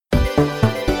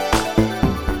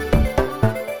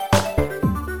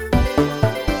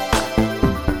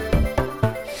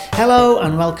Hello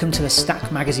and welcome to the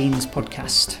Stack Magazine's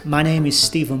podcast. My name is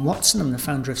Stephen Watson, I'm the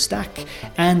founder of Stack,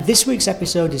 and this week's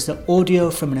episode is the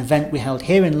audio from an event we held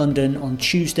here in London on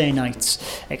Tuesday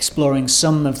nights, exploring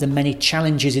some of the many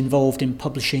challenges involved in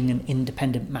publishing an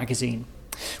independent magazine.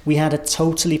 We had a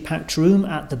totally packed room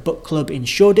at the book club in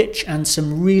Shoreditch and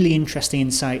some really interesting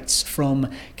insights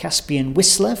from Caspian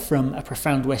Whistler from A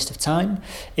Profound Waste of Time,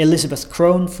 Elizabeth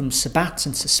Crone from Sabat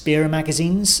and Suspira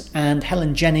magazines, and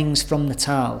Helen Jennings from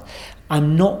Natal.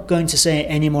 I'm not going to say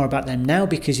any more about them now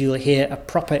because you'll hear a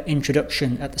proper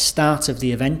introduction at the start of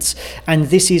the event, and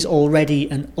this is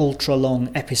already an ultra long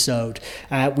episode.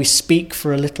 We speak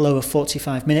for a little over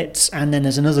 45 minutes and then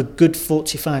there's another good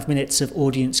 45 minutes of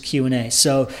audience Q&A,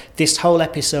 so this whole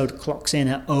episode clocks in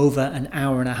at over an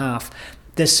hour and a half.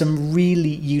 There's some really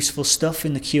useful stuff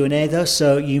in the Q&A though,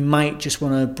 so you might just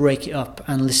want to break it up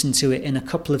and listen to it in a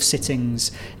couple of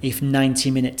sittings if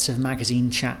 90 minutes of magazine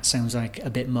chat sounds like a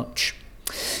bit much.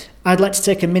 I'd like to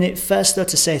take a minute first though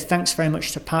to say thanks very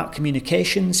much to Park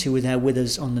Communications, who were there with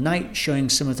us on the night showing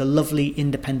some of the lovely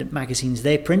independent magazines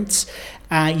they print.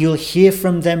 You'll hear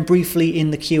from them briefly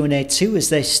in the Q&A too as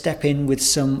they step in with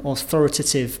some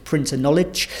authoritative printer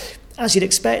knowledge. As you'd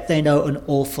expect, they know an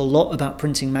awful lot about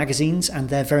printing magazines and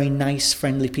they're very nice,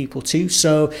 friendly people too.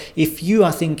 So if you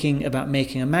are thinking about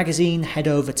making a magazine, head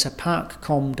over to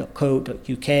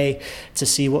parkcom.co.uk to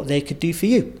see what they could do for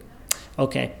you.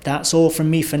 Okay, that's all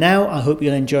from me for now. I hope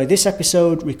you'll enjoy this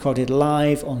episode recorded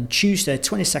live on Tuesday,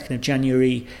 22nd of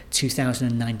January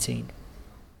 2019.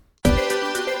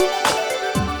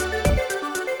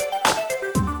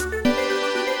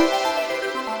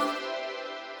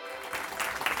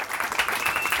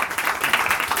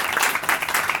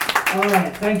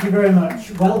 Alright, thank you very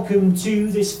much. Welcome to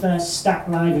this first Stack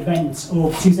Live event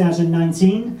of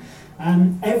 2019.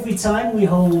 Every time we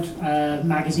hold a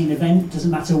magazine event, doesn't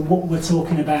matter what we're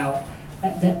talking about,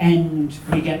 at the end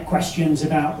we get questions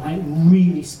about like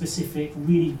really specific,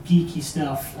 really geeky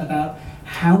stuff about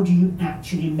how do you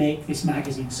actually make this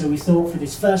magazine. So we thought for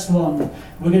this first one,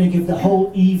 we're going to give the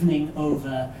whole evening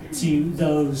over to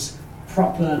those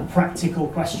proper practical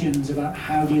questions about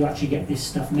how do you actually get this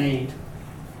stuff made.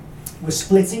 We're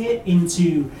splitting it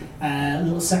into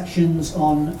little sections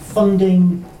on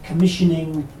funding,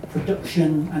 commissioning,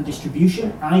 production and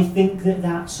distribution. I think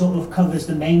that sort of covers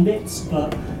the main bits,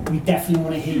 but we definitely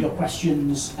want to hear your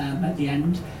questions at the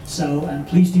end. So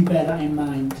please do bear that in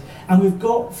mind. And we've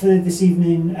got for this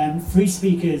evening 3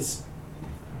 speakers.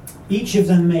 Each of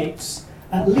them makes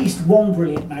at least one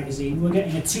brilliant magazine. We're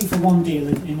getting a 2-for-1 deal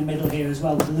in the middle here as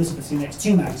well with Elizabeth, who makes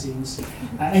 2 magazines,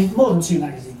 and more than 2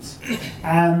 magazines.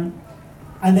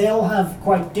 And they all have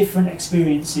quite different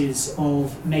experiences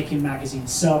of making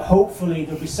magazines. So hopefully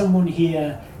there'll be someone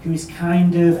here who is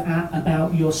kind of at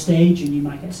about your stage and you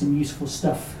might get some useful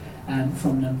stuff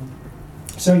from them.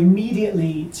 So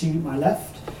immediately to my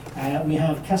left, we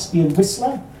have Caspian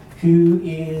Whistler, who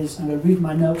is, I'm going to read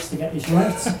my notes to get this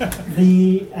right,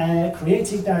 the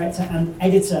creative director and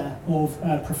editor of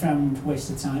Profound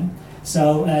Waste of Time.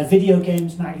 So Video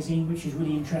Games magazine, which is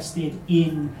really interested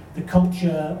in the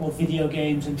culture of video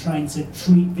games and trying to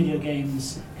treat video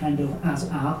games kind of as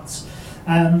art.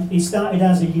 He started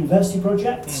as a university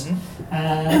project.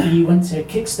 He went to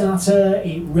Kickstarter.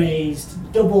 It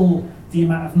raised double the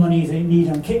amount of money they need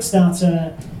on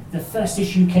Kickstarter. The first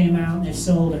issue came out, they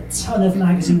sold a ton of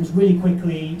magazines really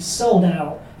quickly, sold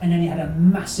out, and then he had a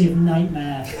massive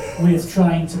nightmare with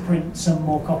trying to print some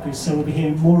more copies. So we'll be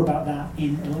hearing more about that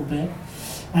in a little bit.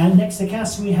 And next to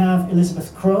Cass, we have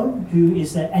Elizabeth Crone, who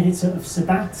is the editor of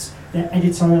Sabat, the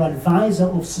editorial advisor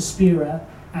of Suspira,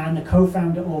 and the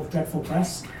co-founder of Dreadful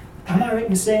Press. Am I right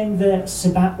in saying that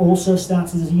Sabat also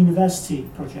started as a university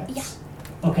project? Yeah.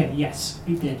 Okay, yes,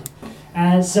 it did.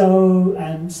 So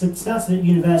it started at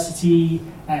university,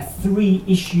 a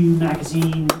 3-issue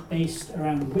magazine based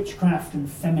around witchcraft and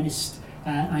feminist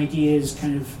ideas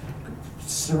kind of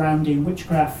surrounding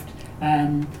witchcraft.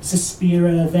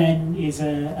 Suspira then is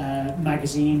a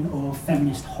magazine of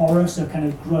feminist horror, so kind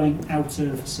of growing out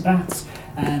of Sabat,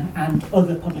 and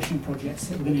other publishing projects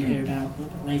that we're going to hear about a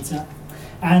little bit later.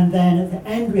 And then at the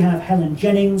end we have Helen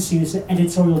Jennings, who's the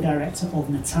editorial director of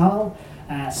Natal.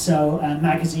 So a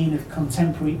magazine of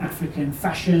contemporary African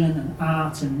fashion and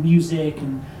art and music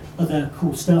and other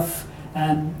cool stuff.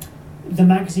 The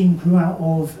magazine grew out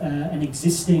of an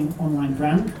existing online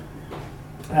brand,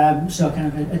 so kind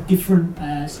of a different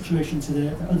situation to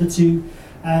the other two,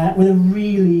 with a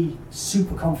really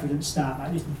super confident start,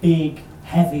 like this big,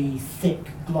 heavy, thick,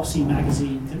 glossy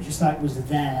magazine that just like was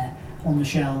there on the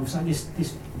shelves, like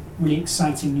this really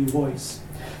exciting new voice.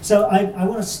 So I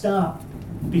want to start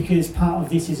because part of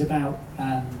this is about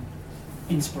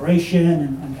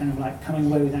inspiration and kind of like coming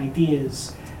away with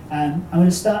ideas. I'm going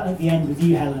to start at the end with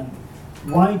you, Helen.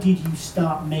 Why did you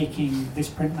start making this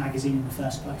print magazine in the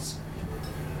first place?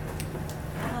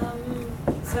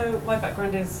 So my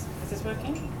background is this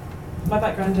working? My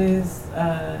background is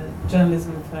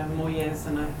journalism for more years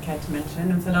than I care to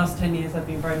mention, and for the last 10 years I've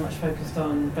been very much focused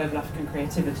on global African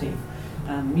creativity,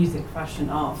 music, fashion,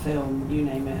 art, film, you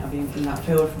name it. I've been in that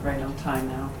field for a very long time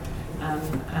now.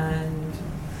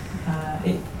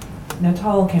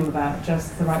 Natal came about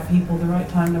just the right people, the right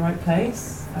time, the right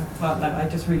place. I felt like I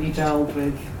just really gelled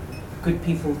with good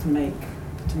people to make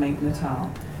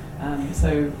Natal.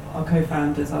 So our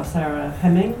co-founders are Sarah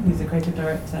Hemming, who's the creative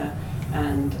director,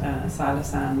 and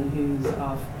Silas San, who's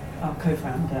our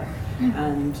co-founder.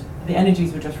 And the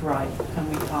energies were just right,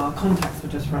 and our contacts were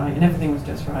just right, and everything was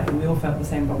just right, and we all felt the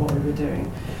same about what we were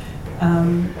doing.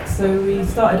 So we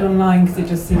started online because it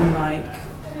just seemed like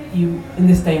in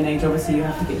this day and age, obviously you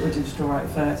have to get your digital right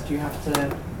first, you have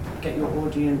to get your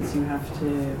audience, you have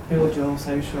to build your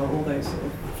social, all those sort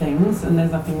of things, and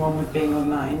there's nothing wrong with being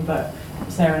online, but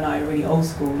Sarah and I are really old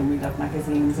school and we love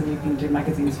magazines, and we've been doing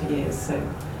magazines for years, so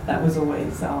that was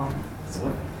always our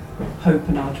sort of hope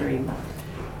and our dream.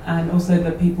 And also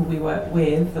the people we work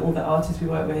with, all the artists we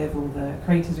work with, all the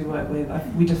creators we work with,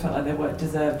 we just felt like their work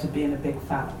deserved to be in a big,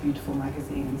 fat, beautiful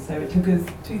magazine. So it took us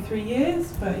 2-3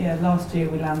 years, but yeah, last year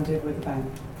we landed with a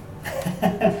bang.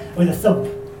 With a thump.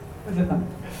 With a thump.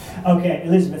 Okay,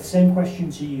 Elizabeth, same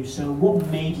question to you. So what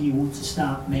made you want to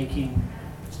start making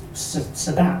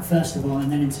Sabat, first of all,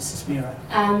 and then into Suspira?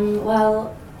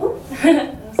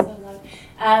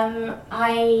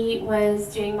 I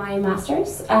was doing my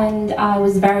master's and I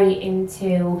was very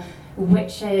into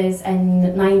witches and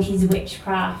 90s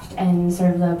witchcraft and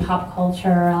sort of the pop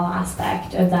cultural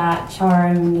aspect of that,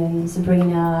 Charmed and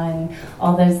Sabrina and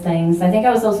all those things. I think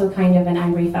I was also kind of an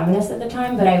angry feminist at the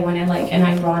time, but I wanted like an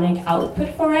ironic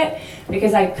output for it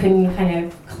because I couldn't kind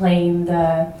of claim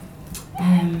the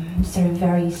sort of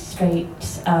very straight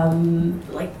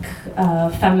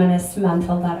feminist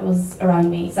mantle that was around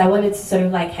me. So I wanted to sort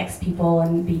of like hex people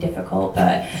and be difficult,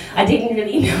 but I didn't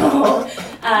really know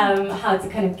how to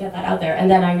kind of get that out there.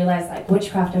 And then I realized like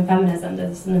witchcraft and feminism,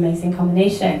 this is an amazing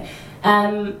combination.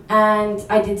 And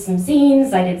I did some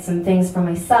zines, I did some things for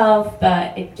myself,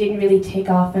 but it didn't really take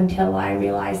off until I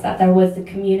realized that there was a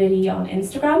community on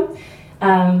Instagram.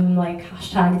 Like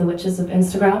hashtag the witches of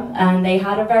Instagram, and they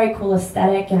had a very cool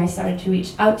aesthetic, and I started to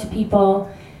reach out to people,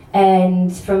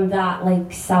 and from that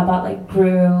like Sabat like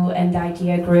grew and the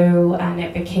idea grew, and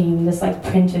it became this like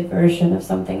printed version of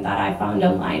something that I found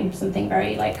online, something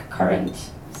very like current.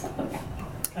 So, yeah.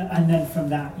 And then from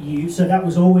that so that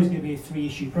was always going to be a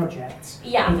 3-issue project.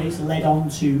 Yeah. But it's led on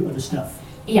to other stuff.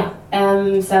 Yeah.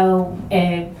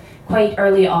 Quite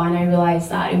early on, I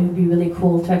realized that it would be really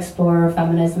cool to explore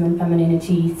feminism and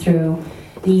femininity through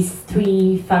these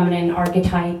 3 feminine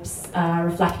archetypes,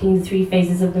 reflecting the 3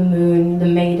 phases of the moon, the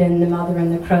maiden, the mother,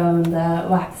 and the crone, the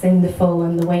waxing, the full,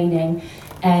 and the waning.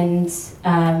 And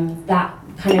that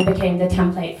kind of became the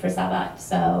template for Sabat.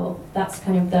 So that's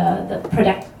kind of the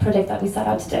project that we set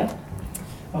out to do.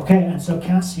 Okay, and so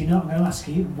Cass, I'm going to ask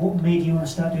you, what made you want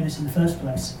to start doing this in the first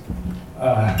place?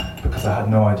 Because I had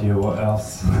no idea what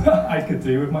else I could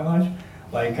do with my life.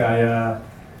 Like I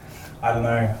don't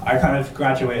know, I kind of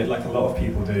graduated like a lot of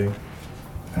people do.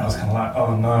 And I was kind of like,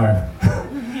 oh no,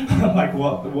 like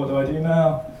what do I do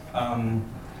now?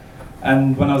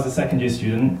 And when I was a second year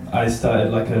student, I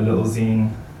started like a little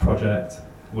zine project,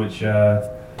 which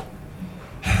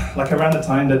like around the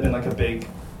time there'd been like a big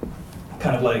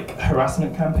kind of like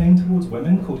harassment campaign towards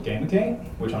women called Gamergate,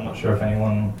 which I'm not sure if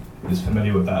anyone is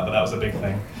familiar with that, but that was a big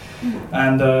thing.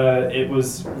 And it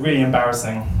was really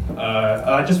embarrassing.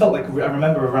 I just felt like, I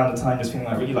remember around the time just feeling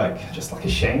like really like, just like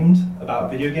ashamed about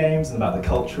video games and about the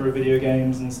culture of video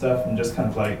games and stuff, and just kind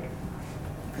of like,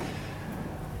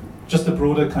 just a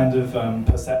broader kind of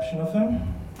perception of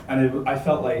them. And I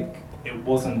felt like it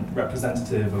wasn't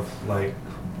representative of like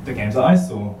the games that I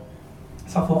saw.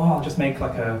 So I thought, I'll just make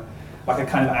like a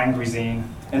kind of angry zine.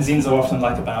 And zines are often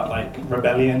like about like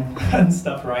rebellion and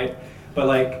stuff, right? But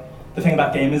like the thing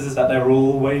about gamers is that they're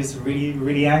always really,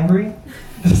 really angry.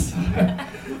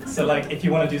 So like if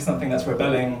you want to do something that's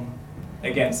rebelling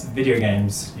against video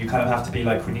games, you kind of have to be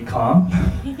like really calm.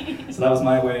 So that was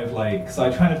my way of like, so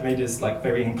I kind of made this like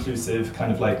very inclusive,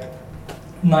 kind of like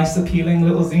nice appealing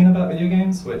little zine about video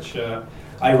games, which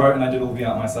I wrote and I did all the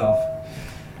art myself.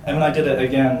 And when I did it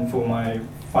again for my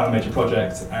final major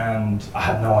project, and I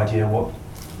had no idea what,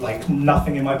 like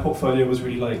nothing in my portfolio was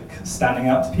really like standing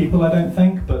out to people, I don't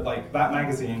think, but like that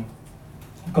magazine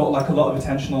got like a lot of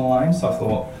attention online, so I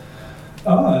thought,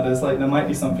 oh, there might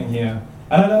be something here.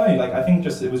 And I don't know, like I think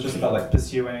it was just about like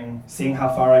pursuing, seeing how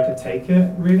far I could take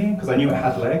it really, because I knew it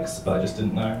had legs, but I just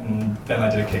didn't know. And then I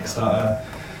did a Kickstarter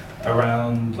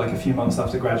around like a few months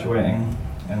after graduating,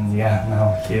 and yeah,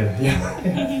 now here.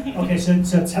 Yeah. Okay,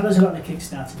 so tell us about the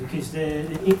Kickstarter, because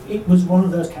it was one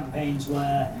of those campaigns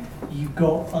where you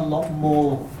got a lot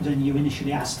more than you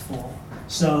initially asked for.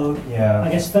 So Yeah. I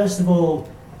guess first of all,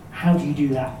 how do you do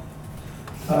that?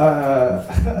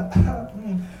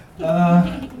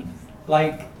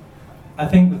 Like, I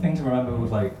think the thing to remember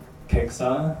with like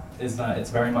Kickstarter is that it's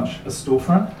very much a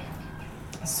storefront.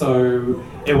 So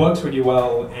it works really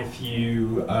well if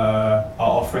you are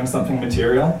offering something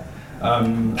material.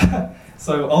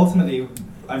 So ultimately,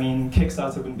 I mean,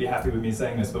 Kickstarter wouldn't be happy with me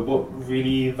saying this, but what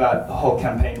really that whole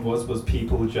campaign was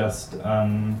people just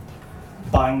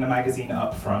buying the magazine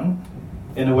up front,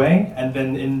 in a way, and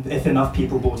then if enough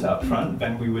people bought it up front,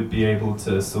 then we would be able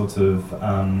to sort of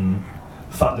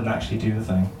fund and actually do the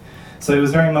thing. So it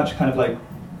was very much kind of like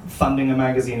funding a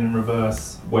magazine in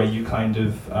reverse, where you kind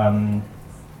of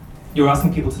you're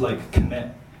asking people to like commit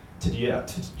to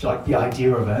like the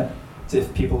idea of it, to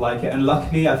if people like it. And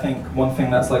luckily, I think one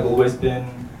thing that's like always been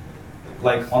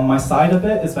like on my side of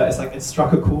it is that it's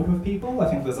struck a chord with people. I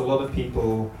think there's a lot of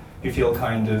people who feel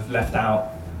kind of left out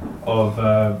of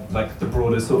like the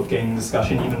broader sort of gaming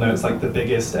discussion, even though it's like the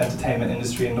biggest entertainment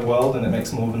industry in the world, and it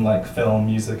makes more than like film,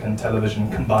 music, and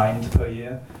television combined per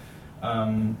year.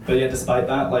 But yeah, despite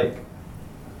that, like,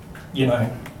 you know,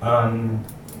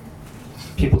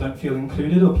 people don't feel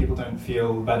included, or people don't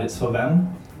feel that it's for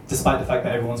them, despite the fact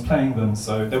that everyone's playing them.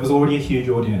 So there was already a huge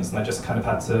audience, and I just kind of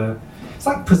had to. It's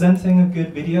like presenting a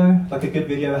good video. Like a good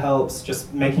video helps.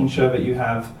 Just making sure that you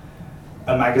have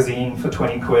a magazine for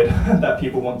 20 quid that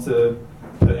people want to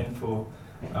put in for.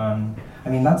 I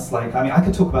mean, that's like, I mean, I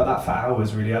could talk about that for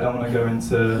hours, really. I don't want to go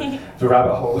into the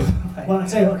rabbit hole. Well, I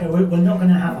tell you, okay, we're not going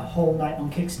to have a whole night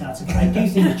on Kickstarter, but I do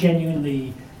think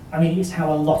genuinely, I mean, it's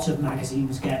how a lot of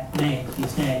magazines get made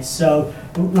these days. So,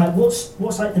 like,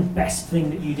 what's like the best thing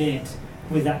that you did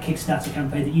with that Kickstarter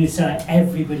campaign that you'd say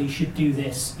everybody should do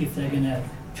this if they're going to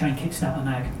try and kickstart a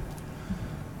mag?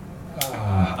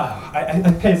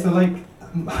 Okay, so like,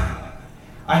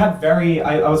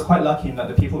 I was quite lucky in that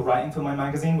the people writing for my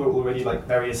magazine were already like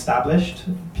very established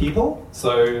people.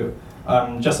 So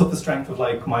just off the strength of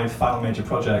like my final major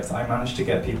projects, I managed to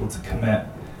get people to commit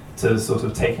to sort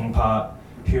of taking part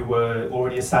who were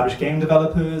already established game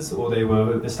developers, or they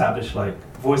were established like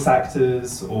voice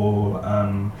actors or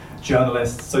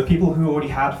journalists. So people who already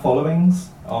had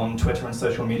followings on Twitter and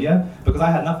social media, because I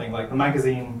had nothing. Like the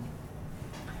magazine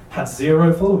had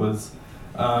 0 followers.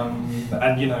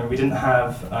 And you know, we didn't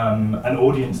have an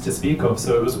audience to speak of,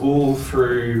 so it was all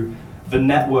through the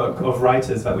network of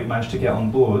writers that we managed to get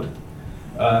on board,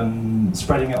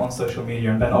 spreading it on social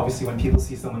media. And then obviously when people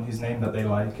see someone whose name that they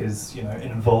like is, you know,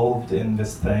 involved in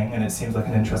this thing, and it seems like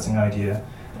an interesting idea,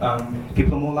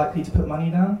 people are more likely to put money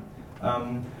down.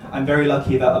 I'm very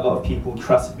lucky that a lot of people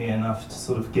trusted me enough to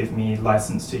sort of give me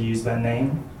license to use their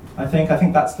name. I think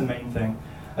that's the main thing.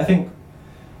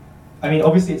 I mean,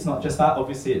 obviously it's not just that.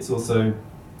 Obviously it's also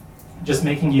just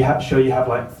making sure you have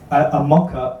like a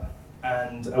mock-up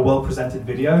and a well-presented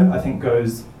video. I think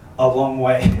goes a long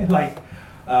way. Like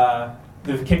the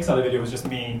Kickstarter video was just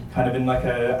me, kind of in like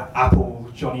a Apple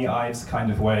Johnny Ives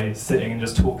kind of way, sitting and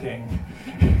just talking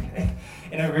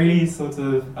in a really sort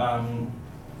of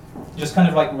just kind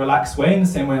of like relaxed way, in the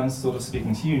same way I'm sort of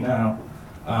speaking to you now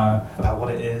about what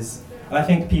it is. And I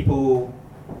think people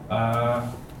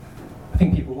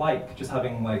like just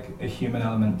having like a human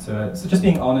element to it. So just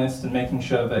being honest and making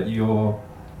sure that you're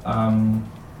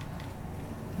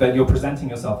presenting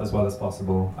yourself as well as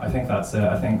possible. I think that's it.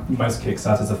 I think most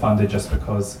Kickstarters are funded just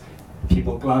because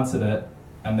people glance at it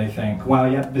and they think, wow,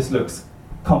 yeah, this looks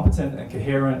competent and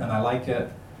coherent and I like it.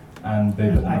 And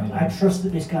they put money I trust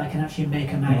that this guy can actually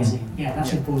make a magazine. Yeah,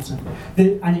 that's important.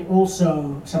 And it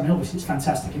also, so I mean, obviously it's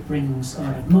fantastic. It brings a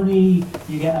lot of money.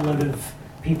 You get a lot of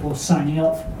people signing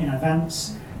up in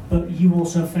advance. But you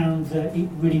also found that it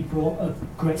really brought a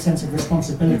great sense of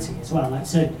responsibility as well. Like,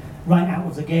 so right out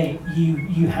of the gate,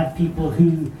 you had people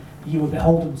who you were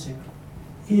beholden to.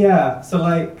 Yeah, so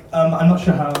like, I'm not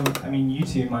sure how, I mean, you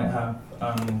two might have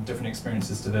different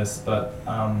experiences to this, but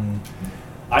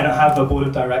I don't have a board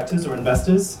of directors or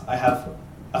investors. I have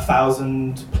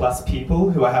 1,000+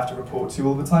 people who I have to report to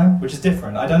all the time, which is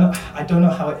different. I don't know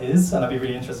how it is, and I'd be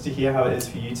really interested to hear how it is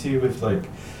for you two with like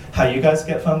how you guys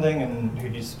get funding and who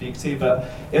you speak to. But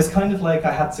it was kind of like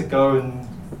I had to go and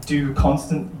do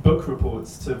constant book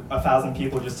reports to 1,000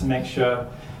 people just to make sure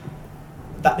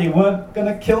that they weren't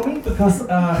gonna kill me because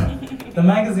the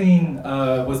magazine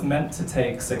was meant to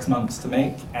take 6 months to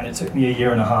make, and it took me a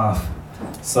year and a half.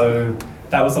 So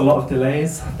that was a lot of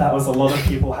delays. That was a lot of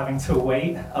people having to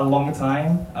wait a long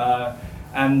time,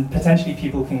 and potentially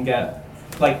people can get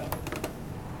like.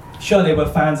 Sure, they were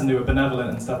fans and they were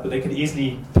benevolent and stuff, but they could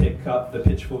easily pick up the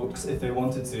pitchforks if they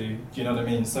wanted to. Do you know what I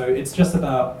mean? So it's just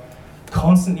about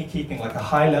constantly keeping like a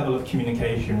high level of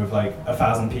communication with like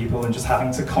 1,000 people and just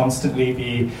having to constantly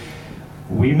be,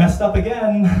 we messed up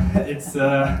again. It's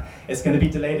going to be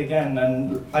delayed again,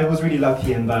 and I was really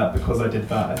lucky in that because I did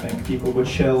that. I think people would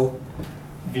chill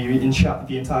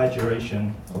the entire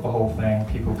duration of the whole thing.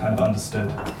 People kind of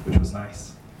understood, which was nice.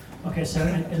 Okay, so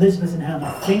Elizabeth and Helen,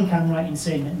 I think I'm right in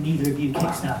saying that neither of you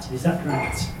Kickstarted, is that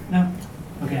correct? No.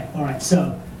 Okay, all right,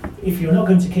 so if you're not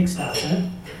going to Kickstarter,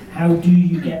 how do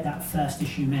you get that first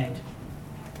issue made?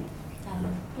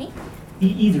 Me?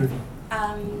 Either of you?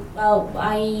 Well,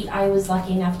 I was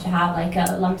lucky enough to have like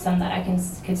a lump sum that I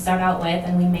could start out with,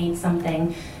 and we made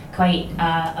something quite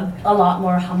a lot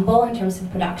more humble in terms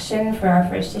of production for our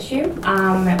first issue.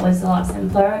 It was a lot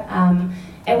simpler.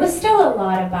 It was still a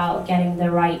lot about getting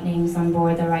the right names on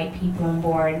board, the right people on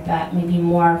board, but maybe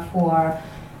more for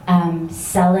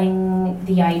selling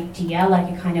the idea,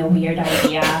 like a kind of weird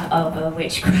idea of a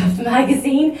witchcraft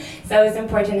magazine. So it was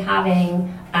important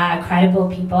having credible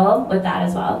people with that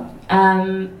as well.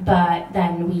 But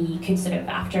then we could sort of,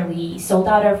 after we sold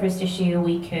out our first issue,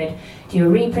 we could do a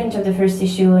reprint of the first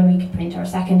issue, and we could print our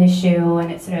second issue,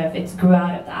 and it grew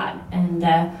out of that. And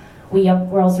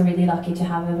we're also really lucky to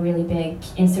have a really big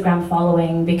Instagram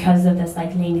following because of this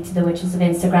like link to the Witches of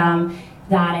Instagram.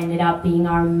 That ended up being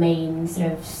our main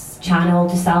sort of channel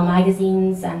to sell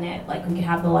magazines, and we could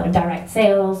have a lot of direct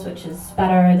sales, which is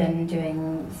better than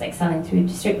doing like selling through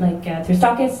through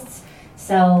stockists.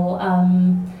 So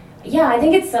yeah, I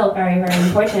think it's still very, very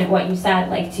important what you said,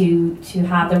 like to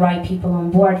have the right people on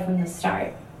board from the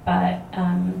start. But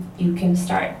you can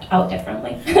start out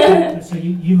differently. So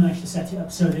you managed to set it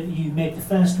up so that you made the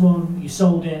first one, you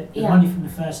sold it, the money from the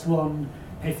first one,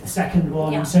 paid for the second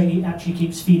one, so it actually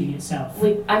keeps feeding itself.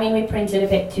 We printed a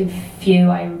bit too few.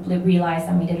 I realised,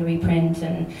 and we did a reprint,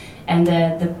 and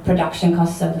the production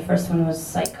costs of the first one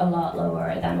was like a lot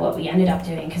lower than what we ended up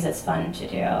doing, because it's fun to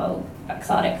do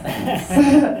exotic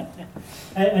things.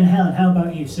 And Helen, how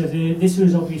about you? So this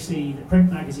was obviously the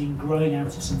print magazine growing out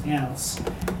of something else.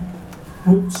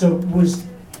 So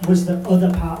was the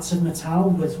other parts of Natal,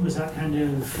 was that kind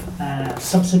of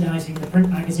subsidising the print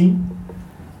magazine?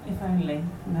 If only.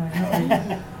 No,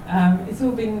 not really. It's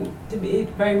all been, it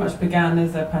very much began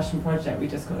as a passion project. We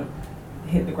just got to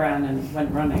hit the ground and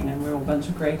went running, and we're all a bunch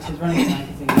of creators running the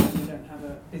magazine. We don't have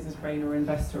a business brain or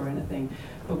investor or anything.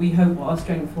 But we hope what our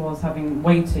strength was, having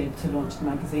waited to launch the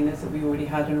magazine, is that we already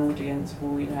had an audience,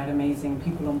 we had amazing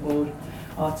people on board,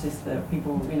 artists that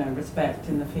people respect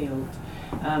in the field.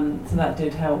 So that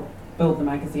did help build the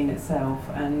magazine itself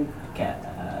and get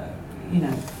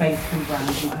faith from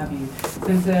brands and what have you. So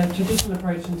there's a traditional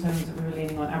approach in terms of we were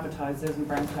leaning on advertisers and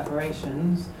brand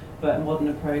collaborations, but a modern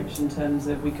approach in terms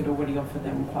of we could already offer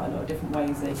them quite a lot of different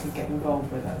ways they could get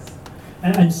involved with us.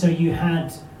 And so you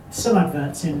had some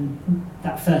adverts in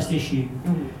that first issue.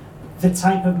 The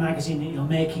type of magazine that you're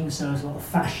making, so it's a lot of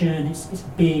fashion, it's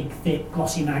big, thick,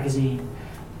 glossy magazine.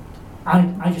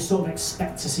 I just sort of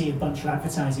expect to see a bunch of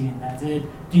advertising in there.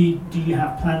 Do you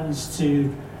have plans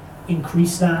to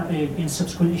increase that in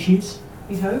subsequent issues?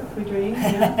 We hope, we dream,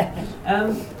 yeah.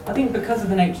 I think because of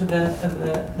the nature of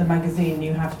the magazine,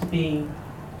 you have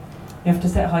to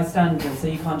set high standards, so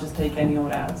you can't just take any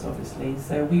old ads, obviously.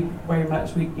 So we very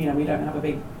much, we don't have a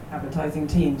big advertising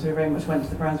team, so we very much went to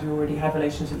the brands we already had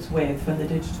relationships with from the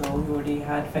digital, who already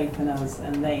had faith in us,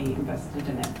 and they invested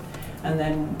in it. And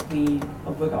then we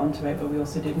got onto it, but we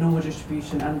also did normal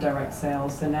distribution and direct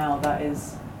sales, so now that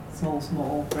is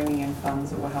small, bringing in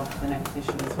funds that will help for the next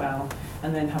issue as well.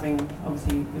 And then having,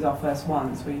 obviously, it was our first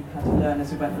one, so we had to learn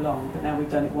as we went along, but now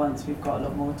we've done it once, we've got a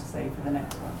lot more to say for the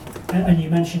next one. And you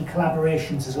mentioned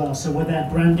collaborations as well, so were there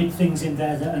branded things in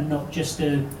there that are not just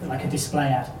like a display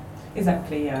ad?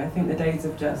 Exactly, yeah. I think the days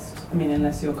of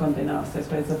unless you're Condé Nast, I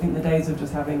suppose, I think the days of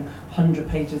just having 100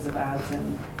 pages of ads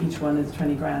and each one is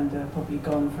 20 grand are probably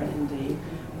gone for an indie.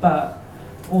 But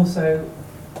also,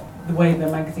 the way the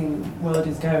magazine world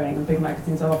is going, and big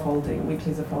magazines are folding,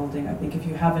 weeklies are folding, I think if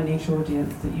you have a niche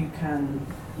audience that you can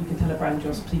tell a brand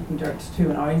you're speaking direct to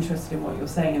and are interested in what you're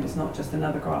saying, and it's not just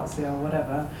another Grazia or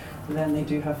whatever, then they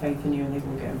do have faith in you and they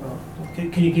will get involved.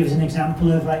 Can you give us an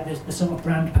example of like the sort of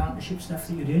brand partnership stuff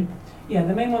that you're doing? Yeah,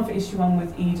 the main one for issue 1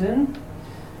 with Eden.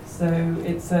 So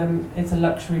it's a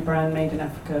luxury brand made in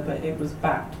Africa, but it was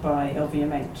backed by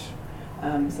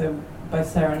LVMH. So both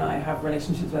Sarah and I have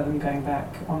relationships with them going back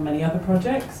on many other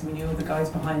projects. We knew all the guys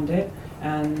behind it,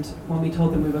 and when we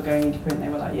told them we were going into print, they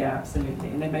were like, yeah, absolutely,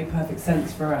 and it made perfect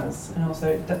sense for us. And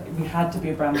also, we had to be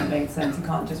a brand that made sense. It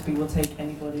can't just be, we'll take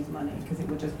anybody's money, because it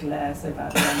would just glare so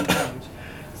badly on the page.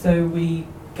 So we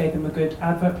gave them a good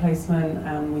advert placement,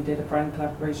 and we did a brand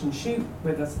collaboration shoot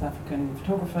with a South African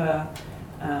photographer.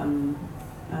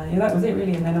 Yeah, that was it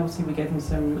really. And then obviously we gave them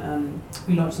some,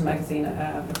 we launched the magazine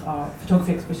at our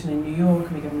photography exhibition in New York,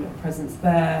 and we gave them a little presence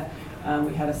there.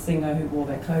 We had a singer who wore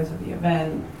their clothes at the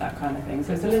event, that kind of thing.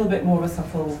 So it's a little bit more of a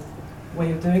subtle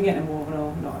way of doing it, and more of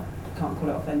an, not, I can't call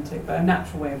it authentic, but a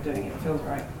natural way of doing it. It feels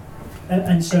right.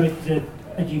 And so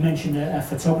you mentioned a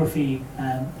photography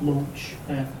launch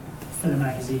for the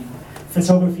magazine.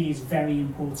 Photography is very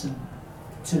important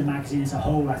to the magazine as a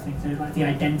whole, I think. Like the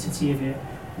identity of it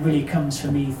really comes for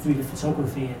me through the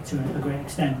photography to a great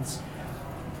extent.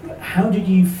 How did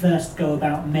you first go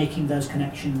about making those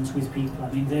connections with people?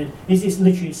 I mean, is this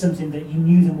literally something that you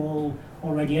knew them all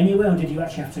already anyway, or did you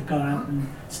actually have to go out and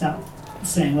start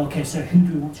saying, well, okay, so who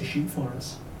do we want to shoot for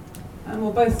us?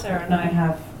 Well, both Sarah and I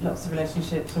have lots of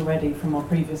relationships already from our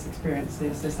previous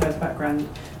experiences. So Sarah's background,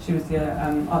 she was the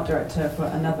art director for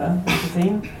another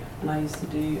magazine, and I used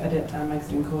to edit a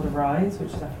magazine called Arise,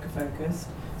 which is Africa focused.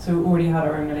 So we already had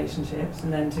our own relationships,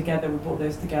 and then together we brought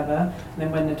those together. And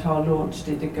then when Natal launched,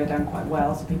 it did go down quite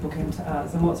well, so people came to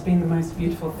us. And what's been the most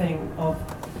beautiful thing of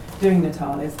doing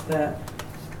Natal is the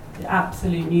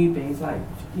absolute newbies, like,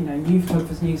 you know, new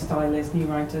photographers, new stylists, new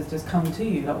writers just come to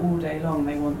you like all day long.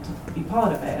 They want to be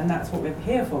part of it, and that's what we're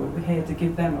here for. We're here to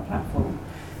give them a platform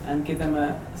and give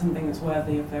them something that's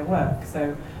worthy of their work.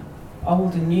 So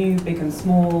old and new, big and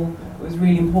small, it was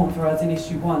really important for us in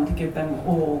issue 1 to give them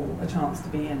all a chance to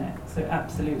be in it. So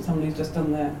absolute, someone who's just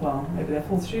done maybe their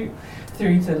 4th shoot,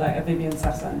 through to like a Vivian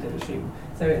Sasson did a shoot.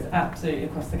 So it's absolutely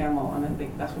across the gamut, and I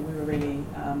think that's what we were really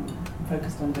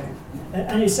focused on doing.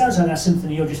 And it sounds like that's something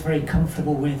you're just very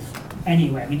comfortable with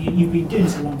anyway. I mean, you've been doing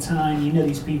this a long time, you know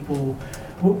these people.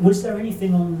 Was there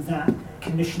anything on that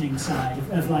commissioning side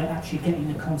of like actually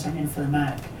getting the content in for the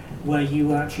mag where you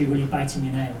were actually really biting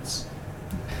your nails?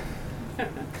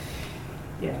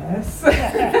 Yes.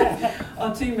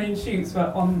 Our 2 main shoots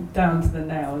were on down to the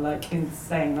nail, like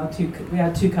insane. We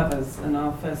had 2 covers, and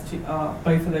our first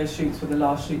both of those shoots were the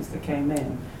last shoots that came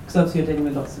in. Because obviously you're dealing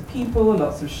with lots of people,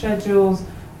 lots of schedules,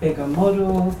 bigger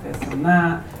models, this and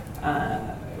that,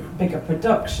 bigger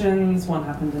productions. One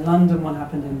happened in London, one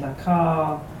happened in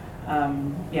Dakar.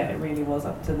 Yeah, it really was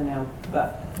up to the nail,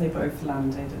 but they both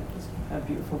landed. It was a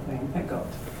beautiful thing, thank God.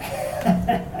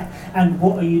 And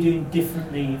what are you doing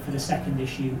differently for the 2nd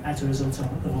issue as a result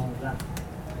of all of that?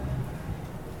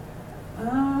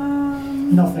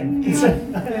 Nothing.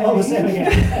 All the same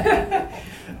again.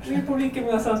 We're probably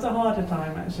giving ourselves a harder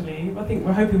time, actually. I think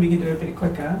we're hoping we can do it a bit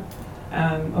quicker.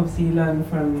 Obviously,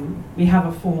 we have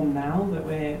a form now that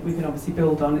we can obviously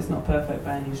build on. It's not perfect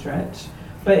by any stretch.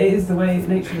 But it is the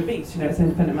nature of the beast, you know, it's an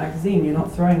independent magazine, you're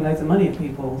not throwing loads of money at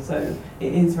people, so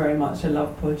it is very much a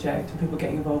love project, and people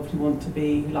getting involved who want to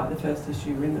be, who like the first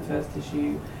issue, we're in the first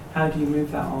issue, how do you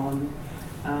move that on?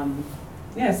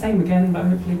 Yeah, same again, but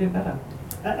hopefully a bit better.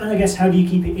 And I guess how do you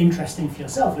keep it interesting for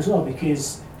yourself as well,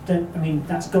 because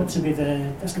that's got to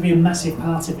be a massive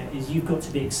part of it, is you've got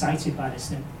to be excited by this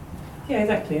thing. Yeah,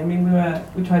 exactly. I mean,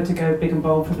 we tried to go big and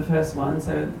bold for the first one,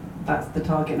 so that's the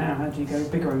target now. How do you go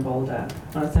bigger and bolder?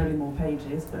 Not necessarily more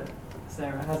pages, but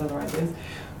Sarah has other ideas.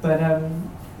 But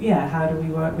yeah, how do we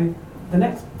work with the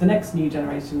next new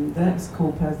generation, the next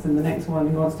cool person, the next one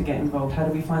who wants to get involved? How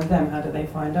do we find them? How do they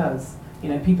find us? You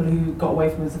know, people who got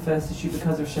away from us the first issue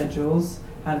because of schedules.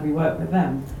 How do we work with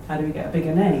them? How do we get a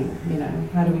bigger name? You know,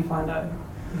 how do we find out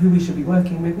who we should be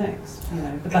working with next? You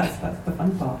know, but that's the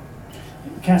fun part.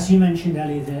 Cass, you mentioned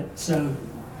earlier that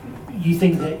you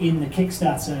think that in the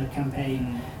Kickstarter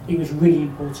campaign, it was really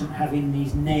important having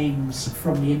these names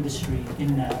from the industry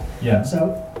in there. Yeah.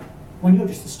 So when you're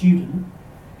just a student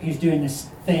who's doing this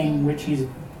thing, which is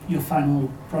your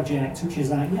final project, which is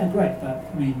like, yeah, great, but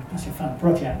I mean, that's your final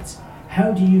project.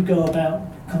 How do you go about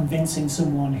convincing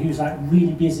someone who's like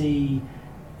really busy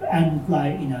and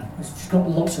like, you know, has just got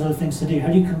lots of other things to do? How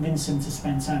do you convince them to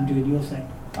spend time doing your thing?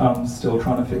 I'm still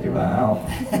trying to figure that out.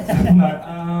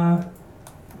 No,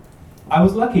 I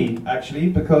was lucky actually,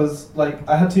 because like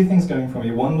I had 2 things going for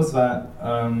me. One was that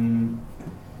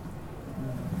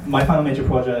my final major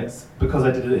projects, because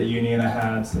I did it at uni and I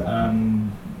had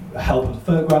help of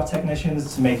photograph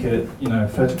technicians to make it, you know,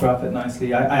 photograph it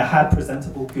nicely. I had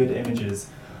presentable, good images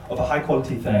of a high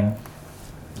quality thing.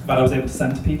 that I was able to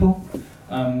send to people.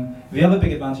 The other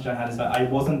big advantage I had is that I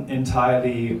wasn't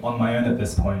entirely on my own at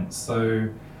this point. So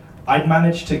I'd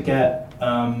managed to get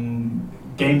a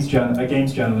games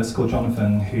journalist called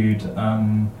Jonathan who'd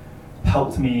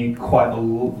helped me quite a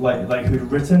lot, like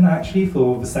who'd written actually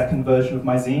for the second version of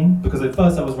my zine, because at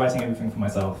first I was writing everything for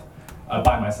myself,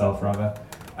 by myself rather,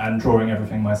 and drawing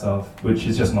everything myself, which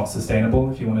is just not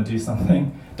sustainable if you want to do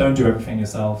something. Don't do everything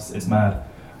yourselves, it's mad.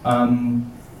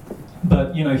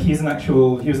 But you know, he was an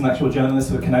actual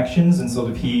journalist with connections, and sort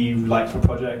of he liked the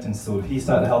project, and sort of he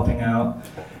started helping out,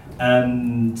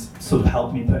 and sort of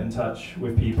helped me put in touch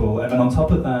with people. And then on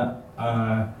top of that,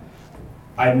 I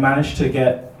managed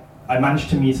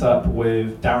to meet up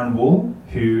with Darren Wall,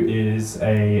 who is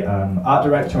a art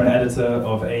director and editor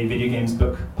of a video games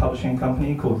book publishing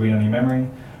company called Read Only Memory.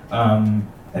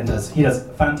 And he does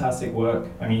fantastic work.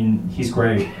 I mean, he's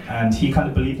great, and he kind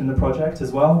of believed in the project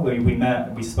as well. We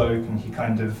met, we spoke, and he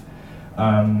kind of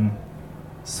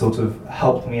sort of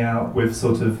helped me out with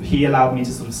he allowed me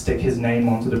to sort of stick his name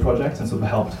onto the project and sort of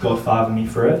helped godfather me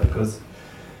through it, because,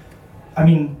 I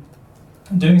mean,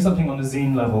 doing something on a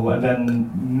zine level and then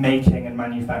making and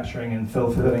manufacturing and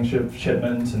fulfilling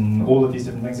shipment and all of these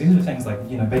different things, these are things like,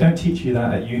 you know, they don't teach you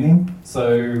that at uni.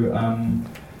 So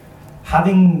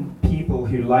having people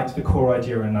who liked the core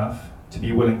idea enough to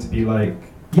be willing to be like,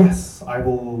 yes, I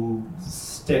will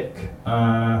stick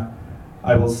my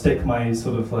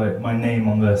sort of like my name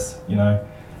on this, you know,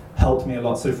 helped me a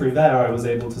lot. So through there, I was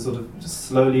able to sort of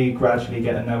slowly, gradually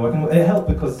get a network, and it helped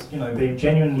because, you know, they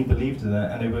genuinely believed in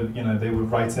it, and they were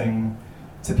writing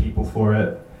to people for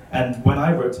it. And when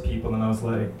I wrote to people, and I was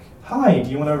like, "Hi, do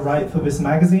you want to write for this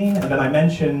magazine?" And then I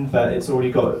mentioned that it's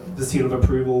already got the seal of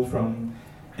approval from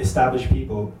established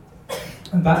people,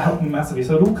 and that helped me massively.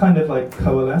 So it all kind of like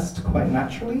coalesced quite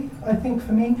naturally, I think,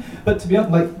 for me. But to be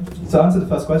honest, like, to answer the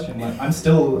first question, like, I'm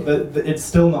still, it's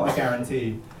still not a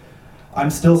guarantee. I'm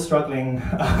still struggling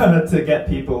to get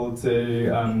people to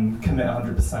commit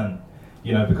 100%,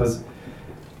 you know, because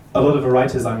a lot of the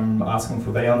writers I'm asking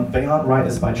for, they aren't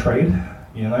writers by trade,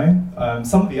 you know.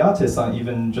 Some of the artists aren't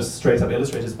even just straight up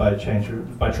illustrators by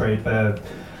trade. They're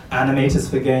animators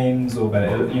for games, or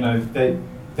they're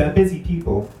busy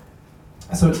people.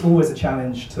 So it's always a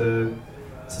challenge to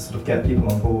sort of get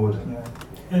people on board. Yeah.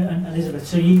 And Elizabeth,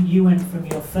 so you went from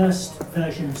your first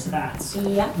version of Sabbat,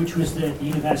 Yeah. which was the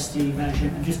university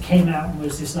version, and just came out and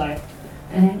was just like,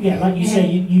 like you say,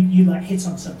 you like hit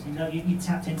on something, you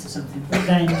tapped into something. But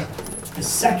then the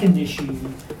second issue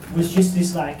was just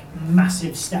this like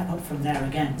massive step up from there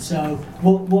again. So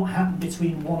what happened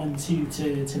between 1 and 2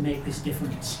 to make this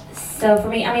difference? So for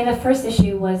me, I mean, the first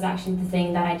issue was actually the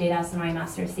thing that I did as my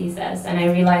master's thesis, and I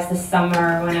realized the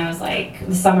summer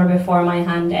before my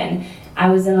hand-in, I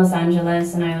was in Los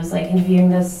Angeles and I was like interviewing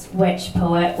this witch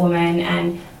poet woman,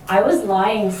 and I was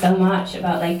lying so much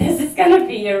about like, this is gonna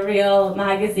be a real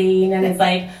magazine, and it's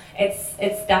like,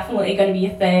 it's definitely gonna be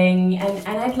a thing, and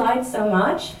I'd lied so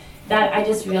much that I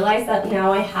just realized that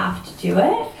now I have to do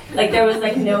it. Like, there was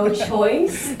like no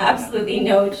choice, absolutely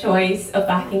no choice of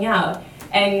backing out.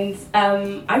 And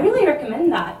I really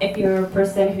recommend that if you're a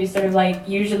person who sort of like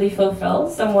usually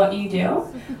fulfills on what you do,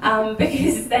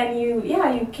 because then you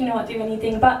cannot do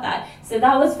anything but that. So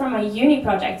that was for my uni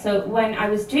project. So when I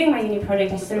was doing my uni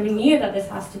project, I sort of knew that this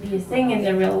has to be a thing in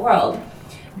the real world.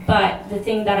 But the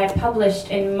thing that I published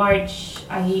in March,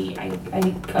 I handed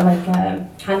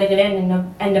it in the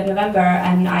end of November,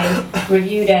 and I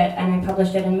reviewed it and I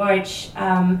published it in March.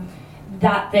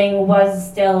 That thing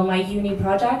was still my uni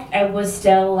project. It was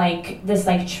still like this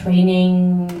like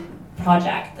training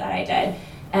project that I did.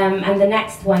 And the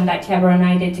next one that Tibor and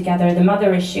I did together, the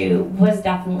Mother issue, was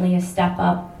definitely a step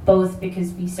up, both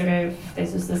because this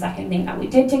was the second thing that we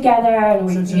did together.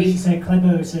 And So you say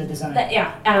Kleber is a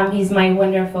designer? He's my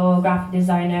wonderful graphic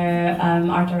designer,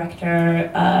 art director,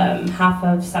 half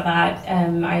of Sabbat.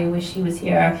 I wish he was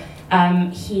here.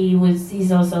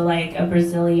 He's also like a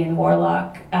Brazilian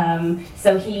warlock,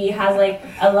 so he has like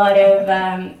a lot of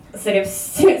sort of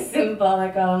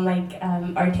symbolical and like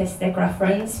artistic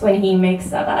reference when he makes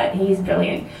Sabbat. He's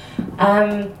brilliant.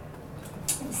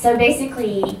 So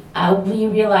basically, we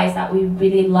realized that we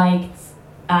really liked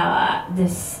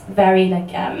this very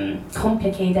like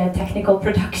complicated technical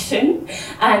production,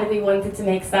 and we wanted to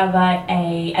make Sabbat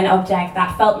an object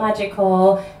that felt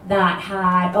magical, that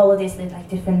had all of these like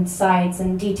different sides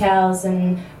and details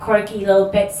and quirky little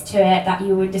bits to it that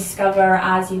you would discover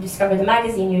as you discover the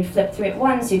magazine. You'd flip through it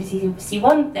once, you'd see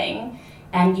one thing,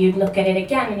 and you'd look at it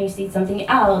again and you see something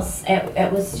else.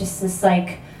 It was just this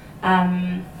like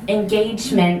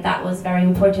engagement that was very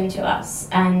important to us,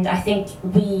 and I think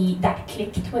that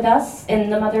clicked with us in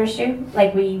the Mother issue.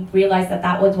 Like, we realized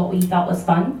that was what we thought was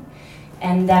fun,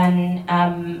 and then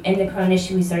in the Crown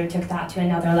issue we sort of took that to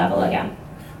another level again.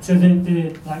 So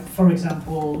the like, for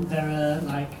example, there are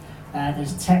like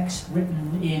there's text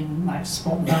written in like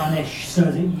spot varnish so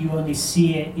that you only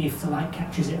see it if the light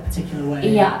captures it a particular way.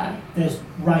 Yeah. There's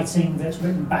writing that's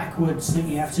written backwards that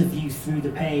you have to view through the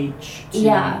page to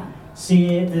Yeah. see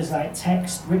it. There's like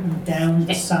text written down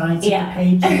the sides Yeah.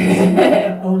 of the pages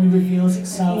that only reveals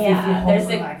itself if you Yeah, hold there's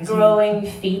the a magazine. growing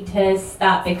fetus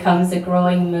that becomes a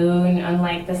growing moon on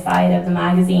like the side of the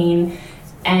magazine,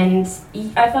 and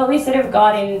I felt we sort of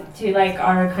got into like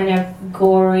our kind of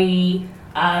gory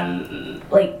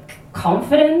like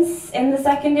confidence in the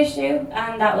second issue,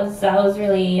 and that was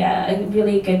really a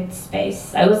really good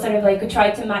space. I was sort of like, we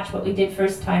tried to match what we did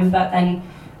first time, but then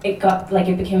it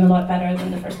became a lot better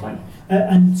than the first one.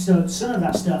 And so some of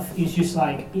that stuff is just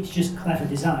like, it's just clever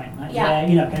design. Like, Yeah.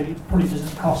 you know, it probably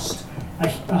doesn't cost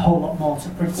a whole lot more to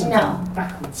print something No.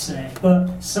 backwards, say. But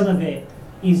some of it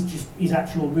is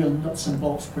actual real nuts and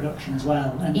bolts production as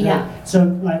well. And Yeah.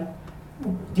 so like,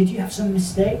 did you have some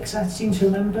mistakes? I seem to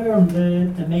remember on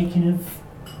the making of.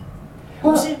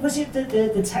 Was it that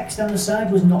the text on the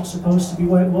side was not supposed to be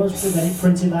where it was, but then it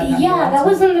printed like that? Yeah, that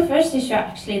was on the first issue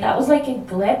actually. That was like a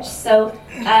glitch. So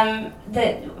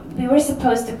we were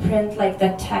supposed to print like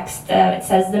the text. It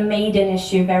says the Maiden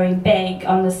issue very big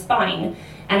on the spine,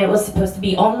 and it was supposed to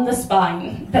be on the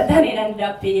spine. But then it ended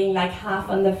up being like half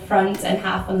on the front and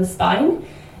half on the spine.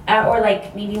 Or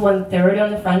like maybe 1/3 on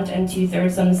the front and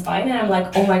 2/3 on the spine, and I'm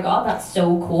like, oh my god, that's so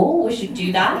cool, we should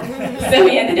do that. So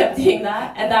we ended up doing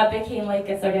that, and that became like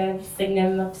a sort of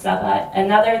signum of Sabbath.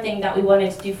 Another thing that we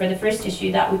wanted to do for the first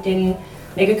issue that we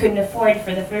couldn't afford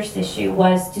for the first issue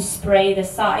was to spray the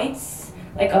sides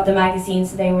like of the magazine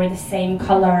so they were the same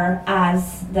color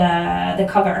as the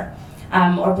cover,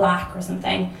 or black or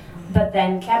something. But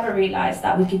then Clever realized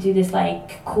that we could do this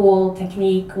like cool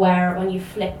technique where when you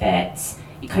flip it,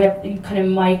 you kind of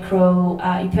micro,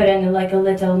 you put in like a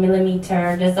little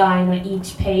millimeter design on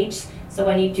each page. So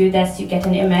when you do this, you get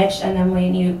an image, and then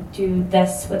when you do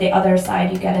this with the other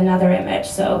side, you get another image.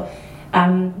 So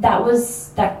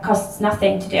that costs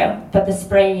nothing to do, but the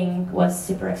spraying was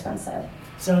super expensive.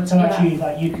 So actually,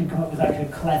 like, you can come up with like a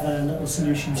clever little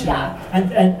solution to Yeah.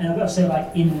 that. And I've got to say,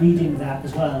 like, in reading that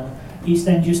as well, it's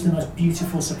then just the most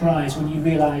beautiful surprise when you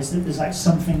realise that there's like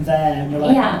something there, and you're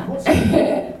like, Yeah. what's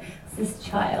that? This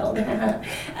child.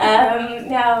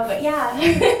 No, but yeah.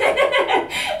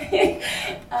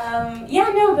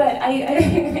 But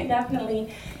I definitely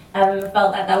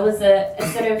felt that was a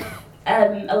sort of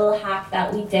a little hack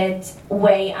that we did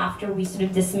way after we sort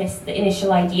of dismissed the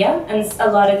initial idea. And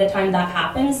a lot of the time that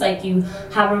happens, like you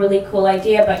have a really cool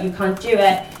idea but you can't do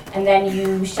it, and then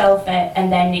you shelf it,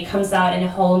 and then it comes out in a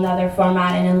whole nother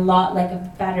format in a lot like a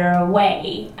better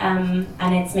way. And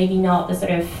it's maybe not the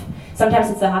sort of,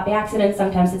 sometimes it's a happy accident,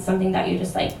 sometimes it's something that you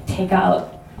just like take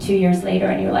out 2 years later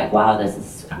and you're like, wow, this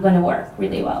is going to work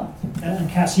really well. And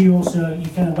Cass, you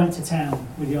kind of went to town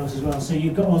with yours as well. So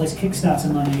you've got all this Kickstarter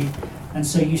money, and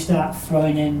so you start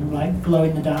throwing in like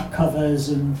glow-in-the-dark covers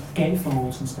and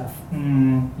gatefolds and stuff.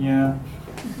 Yeah.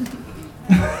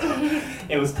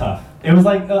 It was tough. It was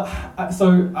like,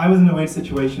 so I was in a weird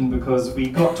situation because we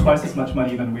got twice as much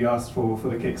money than we asked for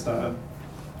the Kickstarter,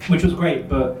 which was great,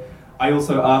 but I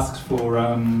also asked for,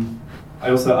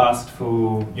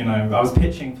 you know, I was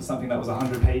pitching for something that was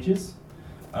 100 pages.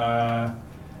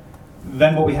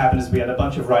 Then what happened is we had a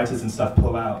bunch of writers and stuff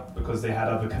pull out because they had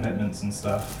other commitments and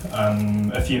stuff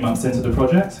a few months into the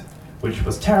project, which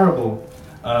was terrible.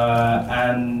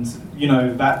 And, you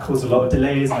know, that caused a lot of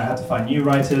delays, and I had to find new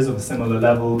writers of a similar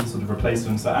level to sort of replace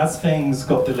them. So as things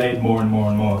got delayed more and more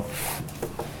and more,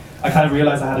 I kind of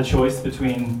realized I had a choice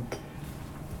between,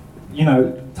 you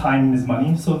know, time is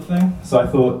money sort of thing. So I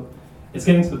thought, it's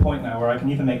getting to the point now where I can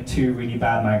either make 2 really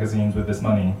bad magazines with this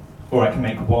money, or I can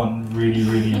make one really,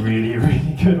 really, really,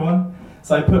 really good one.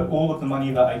 So I put all of the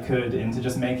money that I could into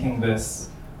just making this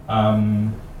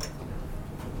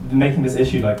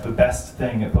issue like the best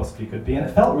thing it possibly could be. And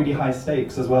it felt really high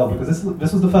stakes as well, because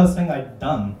this was the first thing I'd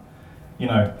done, you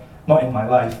know, not in my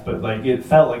life, but like it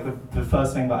felt like the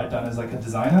first thing that I'd done as like a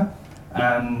designer.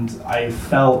 And I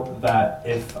felt that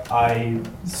if I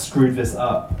screwed this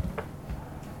up,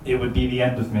 it would be the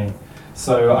end of me.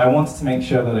 So I wanted to make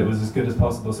sure that it was as good as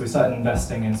possible. So we started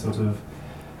investing in sort of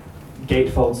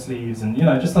gatefold sleeves and, you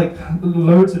know, just like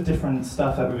loads of different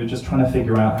stuff that we were just trying to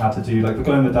figure out how to do. Like the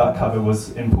glow-in-the-dark cover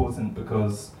was important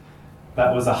because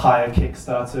that was a higher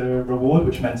Kickstarter reward,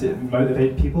 which meant it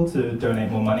motivated people to donate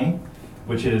more money,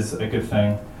 which is a good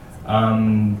thing.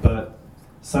 But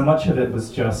so much of it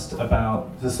was just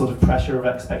about the sort of pressure of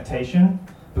expectation,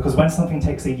 because when something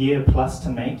takes a year plus to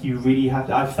make, you really have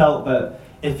to, I felt that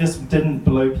if this didn't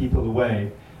blow people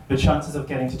away, the chances of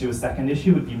getting to do a second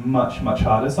issue would be much, much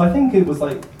harder. So I think it was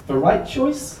like the right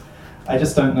choice. I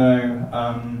just don't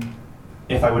know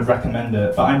if I would recommend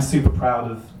it, but I'm super proud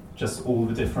of just all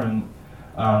the different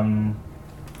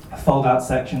fold-out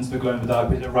sections for Glow in the Dark.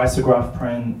 We did a risograph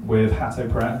print with Hatto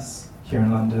Press here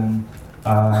in London.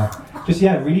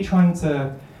 Really trying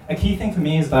to... A key thing for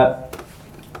me is that,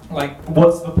 like,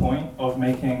 what's the point of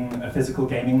making a physical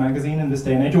gaming magazine in this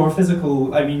day and age? Or a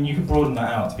physical... I mean, you could broaden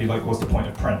that out to be like, what's the point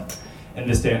of print in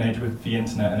this day and age with the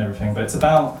internet and everything? But it's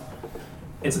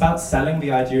about selling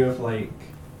the idea of, like,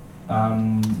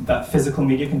 that physical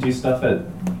media can do stuff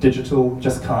that digital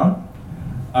just can't.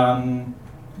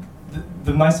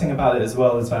 The nice thing about it as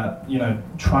well is that, you know,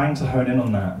 trying to hone in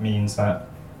on that means that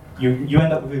you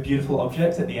end up with a beautiful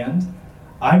object at the end.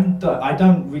 I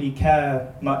don't really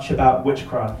care much about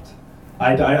witchcraft.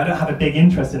 I don't have a big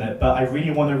interest in it, but I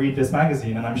really want to read this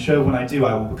magazine, and I'm sure when I do,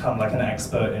 I will become like an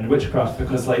expert in witchcraft,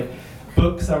 because like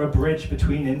books are a bridge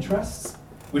between interests,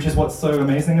 which is what's so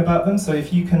amazing about them. So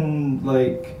if you can,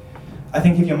 like, I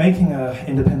think if you're making an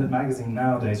independent magazine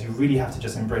nowadays, you really have to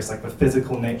just embrace like the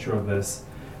physical nature of this,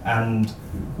 and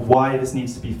why this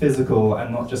needs to be physical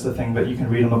and not just a thing that you can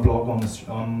read on a blog on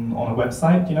a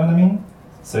website. Do you know what I mean?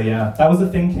 So yeah, that was the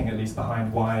thinking, at least,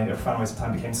 behind why A Profound Waste of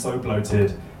Time became so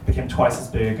bloated, became twice as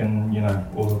big, and you know,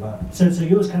 all of that. So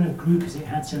yours kind of grew because it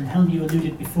had to, and Helen, you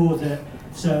alluded before that,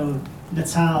 so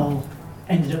Natal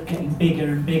ended up getting bigger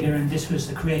and bigger, and this was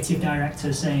the creative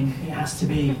director saying it has to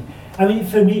be. I mean,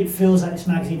 for me, it feels like this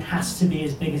magazine has to be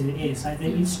as big as it is. I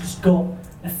think it's just got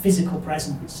a physical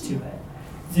presence to it.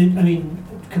 I mean,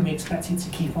 can we expect it to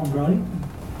keep on growing?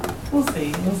 We'll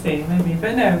see, maybe.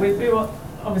 But no, we were,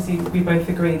 obviously we both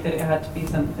agreed that it had to be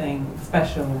something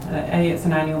special. A, it's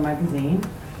an annual magazine.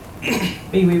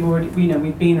 B,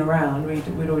 we'd been around,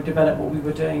 we'd already developed what we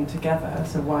were doing together,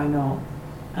 so why not?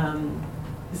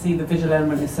 See, the visual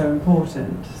element is so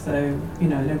important, so, you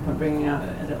know, no point bringing out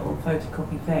a little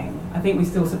photocopy thing. I think we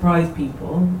still surprised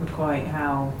people with quite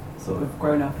how sort of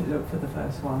grown up it looked for the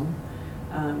first one.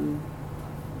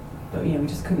 But yeah, we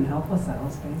just couldn't help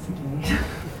ourselves, basically.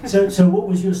 So what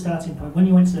was your starting point? When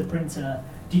you went to the printer,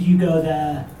 did you go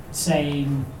there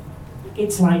saying,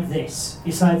 it's like this,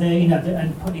 it's like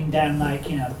and putting down, like,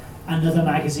 you know, another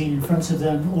magazine in front of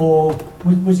them, or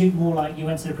was it more like you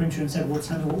went to the printer and said, well,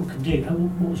 tell me what we can do?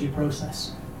 What was your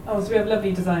process? Oh, so we have a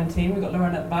lovely design team. We've got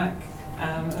Lauren at the back,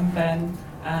 and Ben,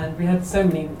 and we had so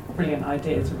many brilliant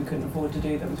ideas, but we couldn't afford to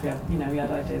do them. So we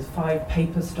had ideas, 5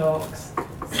 paper stocks,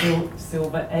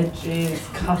 silver edges,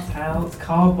 cutouts,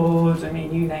 cardboard, I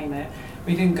mean, you name it.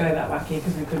 We didn't go that wacky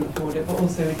because we couldn't afford it, but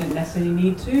also we didn't necessarily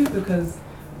need to, because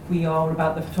we are all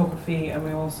about the photography and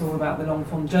we're also all about the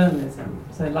long-form journalism.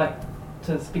 So, like,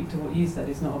 to speak to what you said,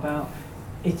 it's not about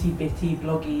itty-bitty,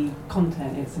 bloggy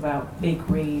content, it's about big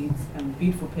reads and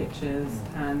beautiful pictures,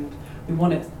 and we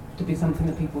want it to be something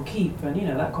that people keep, and, you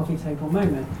know, that coffee table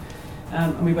moment.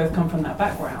 And we both come from that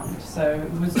background, so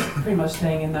it was pretty much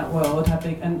staying in that world. How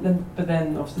big, but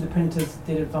then obviously the printers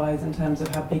did advise in terms of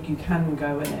how big you can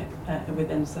go in it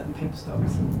within certain paper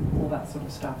stocks and all that sort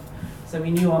of stuff. So we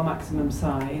knew our maximum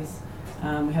size.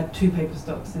 We had 2 paper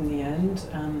stocks in the end,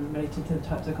 related to the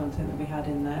types of content that we had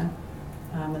in there,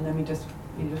 and then we just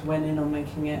went in on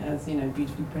making it as, you know,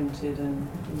 beautifully printed and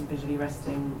visually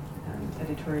resting and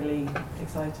editorially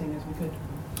exciting as we could.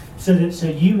 So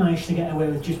you managed to get away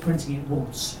with just printing it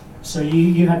once. So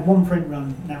you had one print run,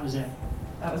 and that was it.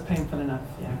 That was painful enough,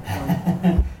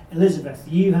 yeah. Elizabeth,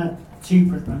 you had 2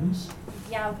 print runs.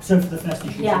 Yeah. So for the first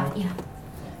issue. Yeah, sorry. yeah.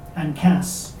 And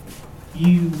Cass,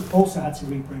 you also had to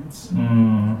reprint.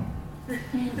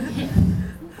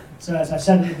 So as I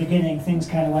said at the beginning, things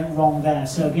kind of went wrong there.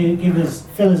 So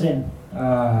fill us in.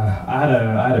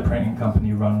 I had a printing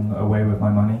company run away with my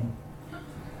money.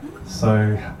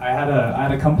 So I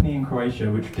had a company in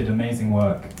Croatia which did amazing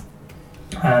work,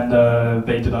 and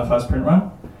they did our first print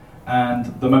run. And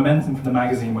the momentum for the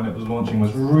magazine when it was launching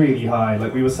was really high.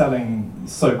 Like, we were selling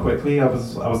so quickly, I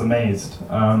was amazed.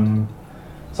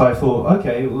 So I thought,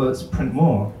 okay, well, let's print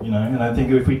more, you know. And I think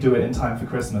if we do it in time for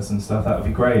Christmas and stuff, that would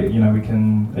be great. You know, we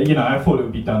can. You know, I thought it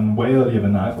would be done way earlier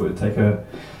than that. I thought it would take a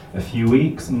few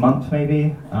weeks, a month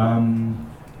maybe.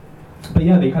 But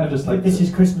yeah, they kind of just like... This is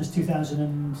Christmas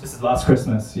 2017, This is last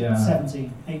Christmas, yeah.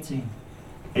 18.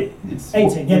 It's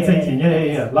 18,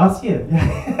 yeah. Last year,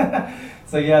 yeah.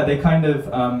 So yeah, they kind of,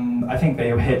 I think they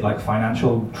hit like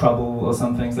financial trouble or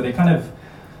something, so they kind of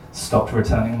stopped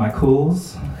returning my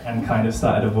calls and kind of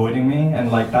started avoiding me. And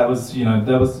like that was,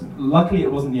 luckily it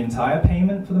wasn't the entire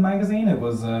payment for the magazine, it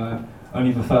was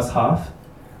only the first half.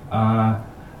 But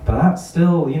that's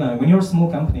still, when you're a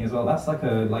small company as well, that's like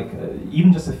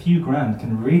even just a few grand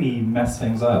can really mess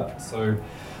things up. So,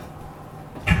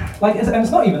 and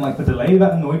it's not even like the delay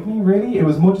that annoyed me really, it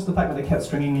was more just the fact that they kept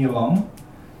stringing me along.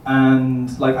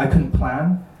 And like I couldn't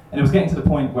plan, and it was getting to the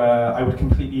point where I would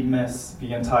completely miss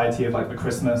the entirety of like the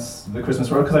Christmas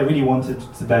road, because I really wanted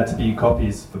there to be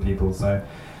copies for people. So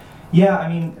yeah, I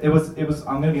mean, it was.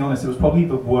 I'm gonna be honest, it was probably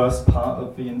the worst part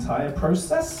of the entire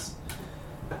process.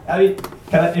 I mean,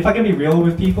 if I can be real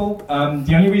with people,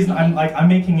 the only reason I'm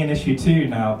making an issue 2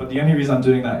 now, but the only reason I'm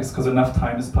doing that is because enough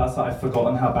time has passed that I've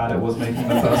forgotten how bad it was making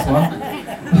the first one.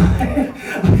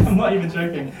 I'm not even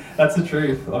joking. That's the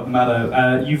truth of the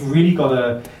matter. You've really got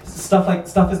to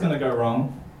stuff is going to go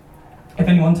wrong. If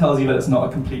anyone tells you that it's not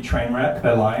a complete train wreck,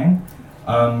 they're lying.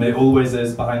 It always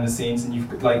is behind the scenes, and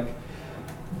you've like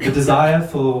the desire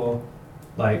for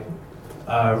like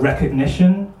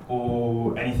recognition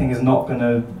or anything is not going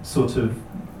to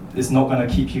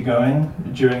keep you going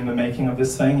during the making of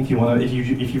this thing. If you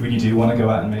really do want to go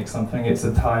out and make something, it's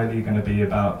entirely going to be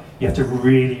about, you have to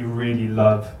really, really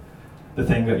love the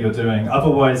thing that you're doing.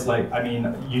 Otherwise,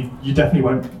 you definitely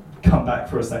won't come back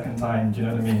for a second time. Do you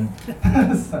know what I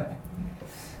mean? So.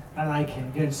 I like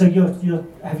it. Good. So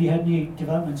have you had any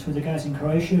developments with the guys in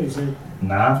Croatia? Is it?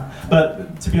 Nah.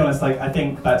 But to be honest, I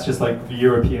think that's just like the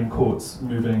European courts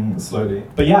moving slowly.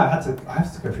 But yeah, I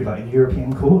have to go through like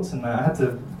European courts, and I had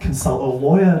to consult a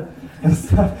lawyer and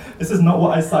stuff. This is not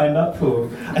what I signed up for.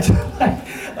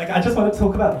 I just want to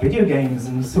talk about video games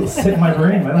and sort of sit in my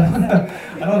room.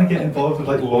 I don't want to get involved with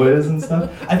like lawyers and stuff.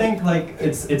 I think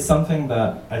it's something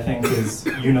that I think is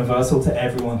universal to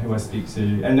everyone who I speak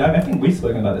to, and I think we've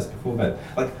spoken about this before. But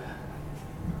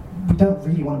we don't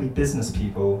really want to be business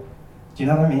people. Do you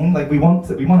know what I mean? We want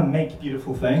to make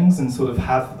beautiful things and sort of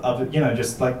have other,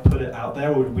 just put it out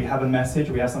there. Or we have a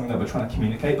message, we have something that we're trying to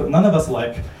communicate. But none of us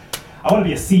are I want to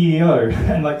be a CEO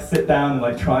and sit down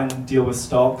and try and deal with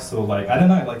stocks or I don't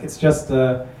know. It's just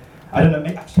I don't know.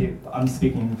 Actually, I'm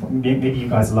speaking. Maybe you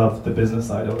guys love the business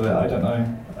side of it. I don't know.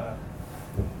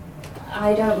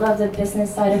 I don't love the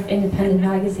business side of independent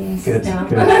magazines. Good. No.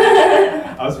 Good.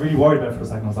 I was really worried about it for a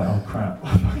second. I was like, oh crap.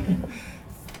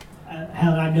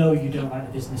 Helen, I know you don't like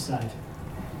the business side.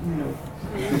 No.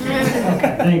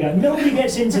 Okay, there you go. Nobody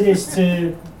gets into this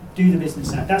to do the business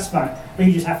side. That's fine, but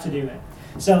you just have to do it.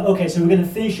 So we're going to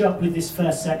finish up with this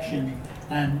first section.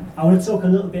 I want to talk a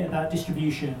little bit about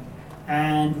distribution.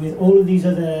 And with all of these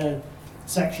other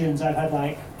sections, I've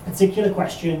had particular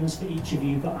questions for each of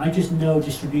you, but I just know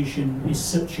distribution is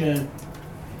such a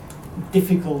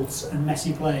difficult and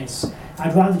messy place.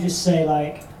 I'd rather just say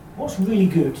what's really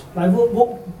good?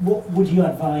 What would you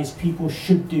advise people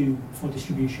should do for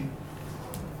distribution?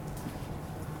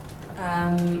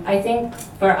 I think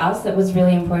for us it was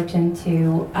really important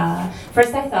to,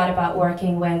 first I thought about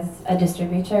working with a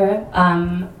distributor,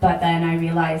 but then I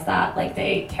realized that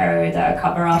they tear the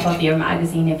cover off of your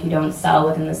magazine if you don't sell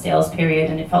within the sales period,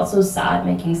 and it felt so sad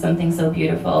making something so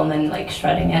beautiful and then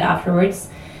shredding it afterwards,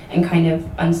 and kind of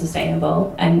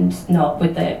unsustainable and not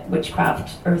with the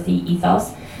witchcraft earthy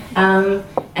ethos.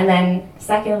 And then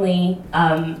secondly,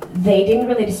 they didn't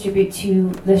really distribute to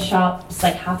the shops,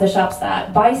 half the shops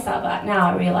that buy Stabat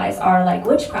now I realize are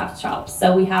witchcraft shops.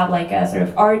 So we have a sort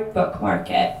of art book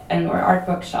market or art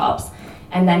book shops,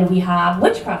 and then we have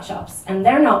witchcraft shops, and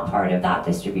they're not part of that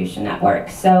distribution network.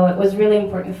 So it was really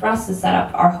important for us to set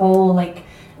up our whole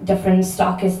different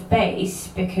stockist base,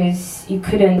 because you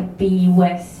couldn't be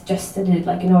with just an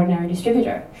ordinary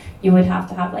distributor. You would have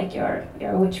to have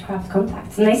your witchcraft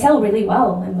contacts, and they sell really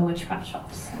well in the witchcraft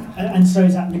shops. And so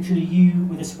is that literally you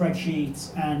with a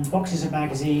spreadsheet and boxes of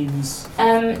magazines?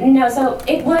 No, so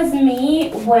it was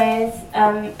me with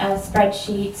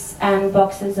spreadsheets and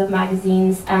boxes of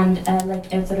magazines and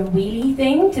a sort of wheelie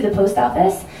thing to the post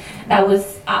office. That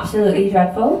was absolutely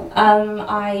dreadful.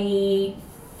 I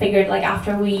figured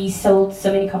after we sold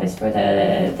so many copies for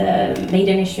the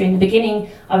maiden issue in the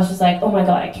beginning, I was just oh my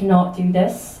god, I cannot do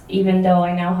this. Even though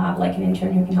I now have an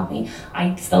intern who can help me,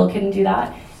 I still couldn't do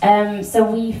that. So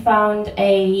we found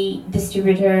a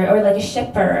distributor or a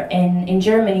shipper in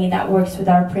Germany that works with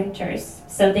our printers.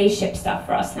 So they ship stuff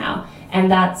for us now, and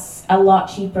that's a lot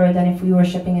cheaper than if we were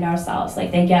shipping it ourselves.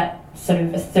 They get sort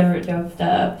of a third of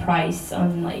the price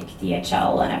on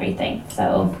DHL and everything.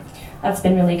 So that's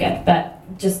been really good. But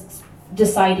just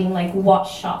deciding what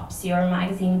shops your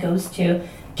magazine goes to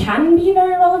can be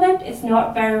very relevant. It's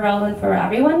not very relevant for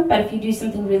everyone, but if you do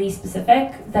something really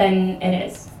specific, then it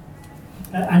is.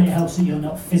 And it helps that you're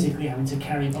not physically having to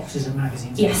carry boxes of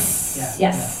magazines. Yes, Yeah,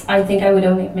 yes. I think I would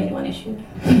only have made one issue.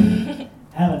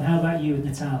 Helen, how about you and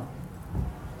Natal?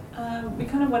 We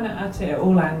kind of went at it at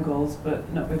all angles,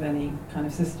 but not with any kind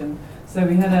of system. So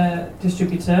we had a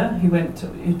distributor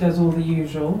who does all the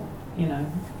usual, you know,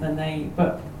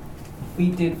 but we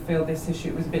did feel this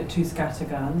issue was a bit too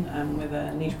scattergun, and with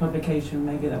a niche publication,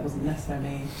 maybe that wasn't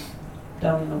necessarily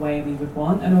done the way we would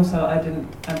want. And also,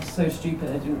 I'm so stupid,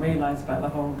 I didn't realise about the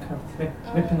whole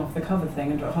ripping off the cover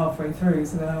thing until halfway through,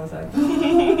 so then I was like,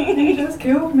 oh, you just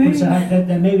killed me. So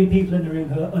there may be people in the room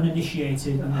who are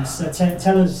uninitiated on this, so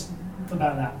tell us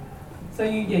about that. So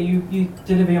you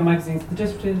deliver your magazines to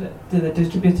the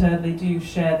distributor, they do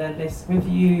share their list with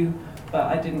you, but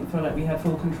I didn't feel like we had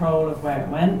full control of where it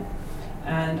went.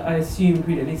 And I assumed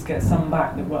we'd at least get some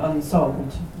back that were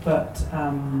unsold, but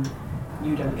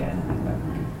you don't get anything back.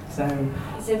 So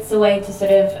it's a way to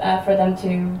sort of for them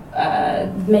to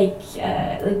make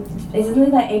isn't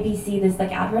it that ABC this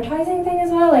like advertising thing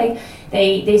as well? Like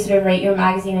they sort of rate your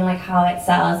magazine and like how it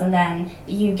sells, and then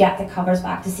you get the covers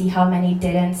back to see how many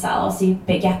didn't sell. So you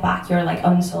get back your like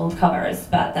unsold covers,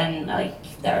 but then like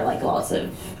there are like lots of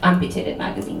amputated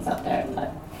magazines out there.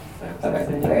 But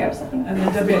very upsetting. And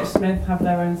then WH Smith have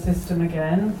their own system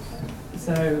again.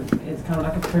 So it's kind of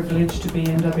like a privilege to be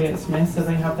in WH Smith, so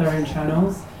they have their own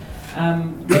channels.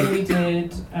 Then we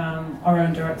did our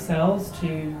own direct sales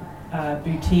to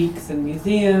boutiques and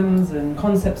museums and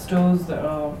concept stores that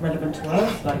are relevant to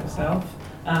us, like yourself.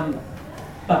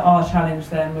 But our challenge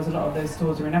then was a lot of those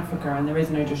stores are in Africa and there is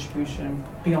no distribution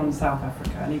beyond South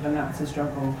Africa, and even that's a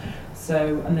struggle.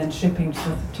 So, and then shipping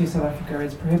to South Africa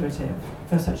is prohibitive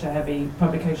for such a heavy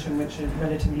publication, which is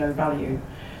relatively low value.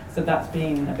 So that's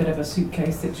been a bit of a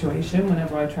suitcase situation.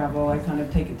 Whenever I travel, I kind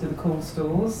of take it to the cool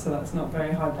stores, so that's not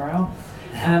very highbrow.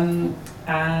 And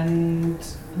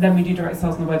then we do direct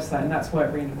sales on the website, and that's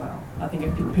worked really well. I think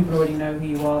if people already know who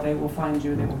you are, they will find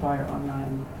you, they will buy it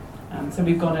online. So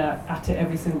we've gone at it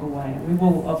every single way, and we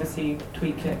will obviously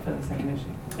tweak it for the second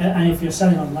issue. And if you're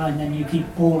selling online, then you keep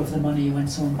all of the money when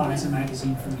someone buys a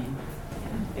magazine from you.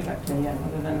 Exactly, yeah,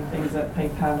 other than things that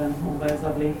PayPal and all those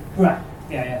lovely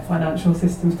financial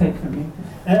systems take from you.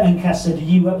 And Cass, so do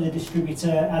you work with a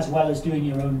distributor as well as doing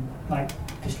your own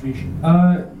distribution?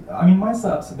 I mean, my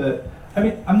setup's a bit. I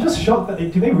mean, I'm just shocked that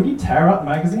do they really tear up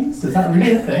magazines? Is that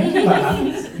really a thing that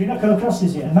happens? You've not come across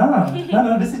this yet?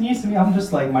 No, this is news to me. I'm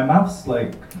just like, my mouth's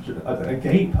like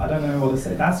agape. I don't know what to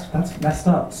say. That's messed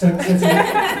up. So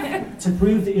to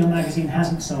prove that your magazine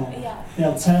hasn't sold,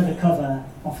 they'll tear the cover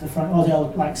off the front, or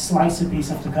they'll like slice a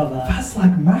piece off the cover. That's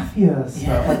like mafia stuff.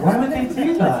 Yeah. Like, why would they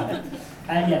do that?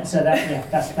 So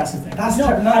that's the thing.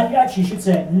 I actually should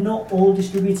say, not all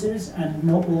distributors and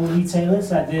not all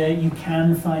retailers. You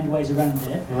can find ways around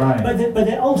it. Right. But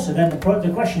also then the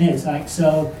question is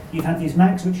so you've had these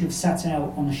mags which have sat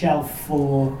out on the shelf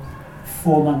for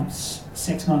 4 months,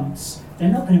 6 months. They're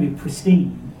not going to be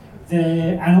pristine.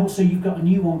 And also you've got a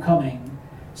new one coming.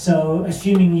 So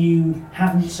assuming you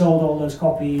haven't sold all those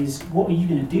copies, what are you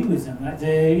going to do with them?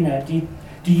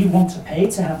 Do you want to pay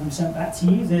to have them sent back to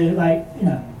you?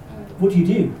 What do you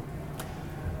do?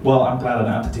 Well, I'm glad I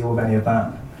don't have to deal with any of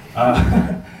that.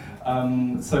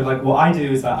 So what I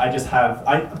do is that I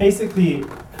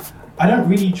don't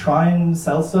really try and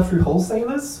sell stuff through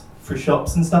wholesalers, through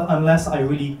shops and stuff, unless I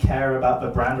really care about the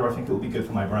brand or I think it will be good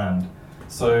for my brand.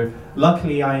 So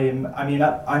luckily I'm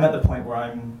at the point where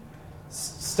I'm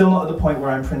still not at the point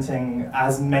where I'm printing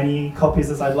as many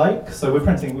copies as I'd like. So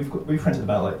we've printed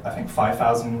about I think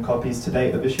 5,000 copies to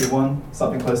date of issue 1,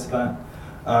 something close to that.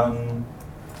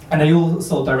 And they all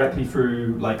sold directly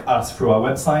through us through our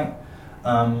website,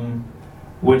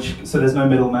 so there's no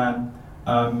middleman.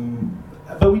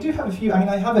 But we do have a few. I mean,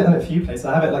 I have it at a few places.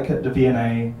 I have it at the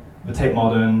V&A, the Tate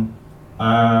Modern,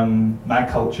 Mag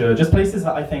Culture, just places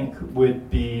that I think would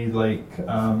be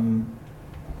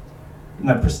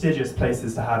prestigious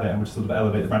places to have it and would sort of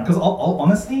elevate the brand. Because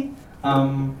honestly,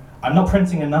 I'm not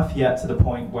printing enough yet to the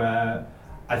point where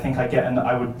I think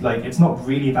it's not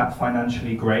really that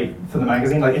financially great for the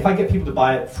magazine. If I get people to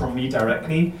buy it from me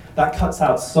directly, that cuts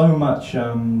out so much,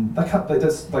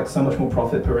 there's so much more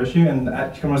profit per issue, and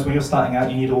when you're starting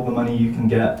out, you need all the money you can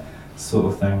get, sort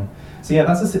of thing. So yeah,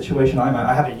 that's the situation I'm at.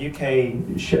 I have a UK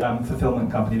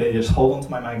fulfillment company. They just hold onto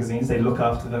my magazines, they look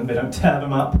after them, they don't tear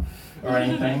them up or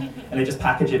anything, and they just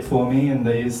package it for me and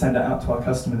they send it out to our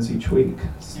customers each week.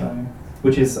 So,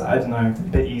 which is, I don't know, a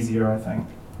bit easier, I think.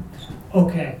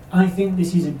 Okay, I think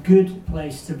this is a good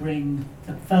place to bring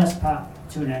the first part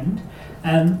to an end.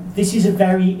 This is a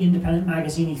very independent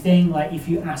magazine-y thing. Like, if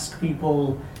you ask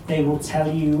people, they will tell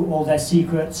you all their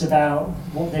secrets about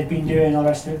what they've been doing, all the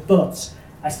rest of it. But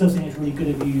I still think it's really good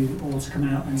of you all to come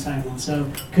out and sign one.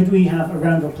 So could we have a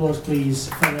round of applause, please,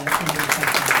 for the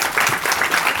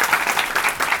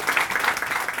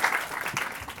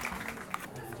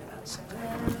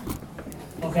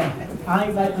Okay,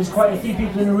 there's quite a few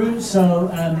people in the room, so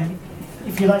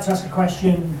if you'd like to ask a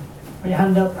question, put your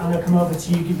hand up, I'm going to come over to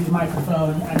you, give you the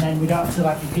microphone, and then we don't have to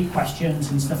repeat questions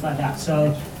and stuff like that.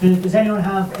 So does anyone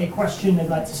have a question they'd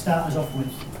like to start us off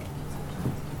with?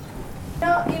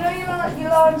 You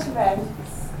launch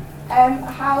events.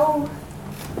 How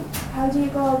do you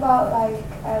go about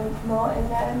promoting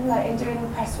them, and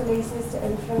doing press releases to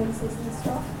influencers and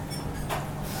stuff?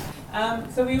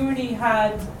 So we already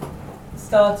had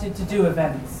started to do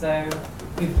events. So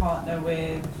we partner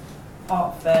with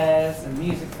art fairs and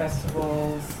music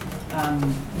festivals,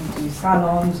 we do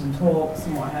salons and talks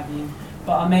and what have you.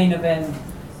 But our main event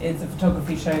is a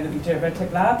photography show that we do at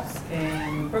RedTech Labs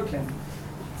in Brooklyn.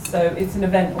 So it's an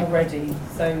event already.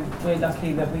 So we're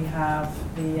lucky that we have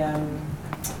the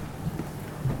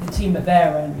team at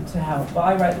their end to help. But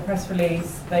I write the press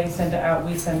release, they send it out,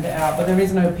 we send it out. But there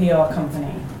is no PR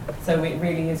company. So it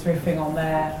really is riffing on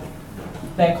their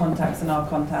contacts and our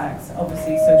contacts.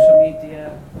 Obviously social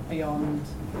media beyond.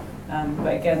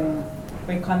 But again,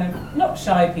 we're kind of not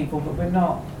shy people, but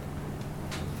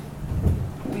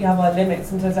we have our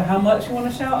limits in terms of how much we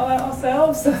want to shout about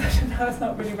ourselves. So it's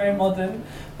not really very modern.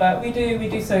 But we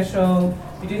do social,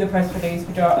 we do the press release,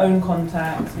 we do our own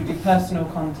contacts, we do personal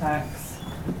contacts.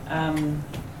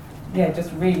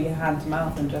 Just really hand to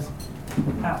mouth and just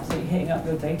absolutely hitting up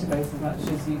your database as much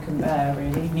as you can bear,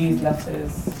 really.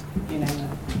 Newsletters, you name it.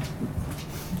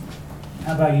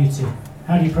 How about you two?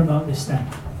 How do you promote this then?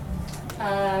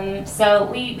 So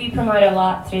we promote a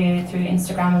lot through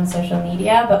Instagram and social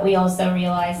media, but we also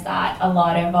realize that a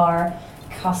lot of our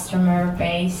customer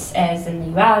base is in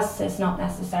the US. It's not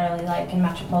necessarily like in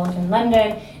metropolitan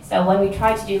London. So when we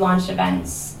try to do launch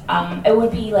events, it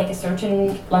would be like a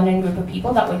certain London group of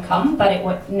people that would come, but it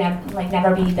would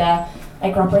never be the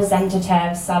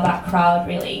representative Sabbath crowd,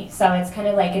 really. So it's kind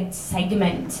of like a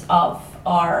segment of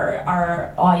our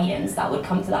audience that would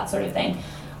come to that sort of thing.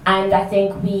 And I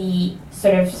think we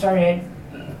sort of started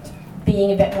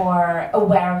being a bit more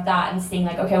aware of that and seeing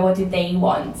okay, what do they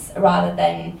want, rather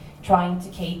than trying to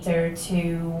cater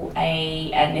to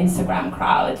an Instagram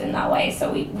crowd in that way.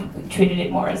 So we treated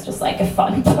it more as just like a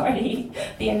fun party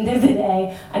at the end of the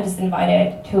day, and just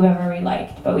invited whoever we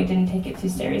liked, but we didn't take it too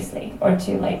seriously or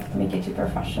to make it too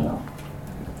professional.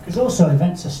 Because also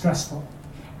events are stressful.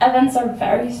 Events are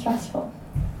very stressful.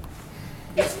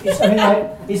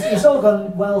 It's all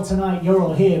gone well tonight, you're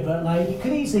all here, but it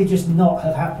could easily just not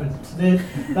have happened.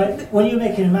 When you're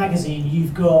making a magazine,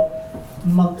 you've got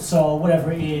months or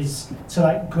whatever it is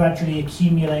to gradually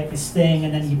accumulate this thing,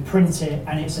 and then you print it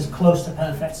and it's as close to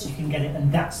perfect as you can get it,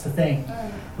 and that's the thing.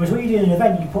 Whereas when you do an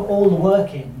event, you put all the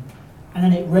work in and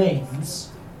then it rains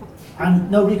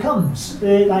and nobody comes.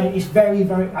 It's very,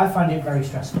 very, I find it very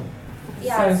stressful.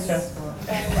 Yeah, so stressful.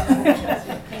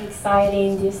 Anxiety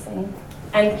inducing.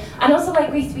 And also,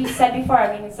 we said before,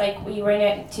 it's we were in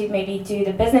it to maybe do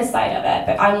the business side of it,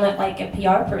 but I'm not a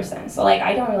PR person, so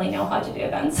I don't really know how to do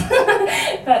events.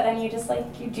 But then you just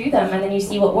you do them, and then you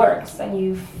see what works, and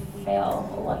you fail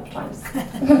a lot of times.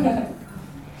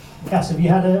 Cass, have you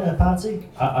had a party?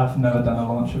 I've never done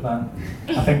a launch event.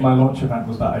 I think my launch event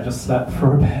was that I just slept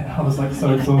for a bit. I was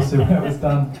so exhausted when it was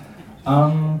done.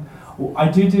 I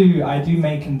do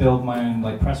make and build my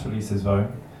own press releases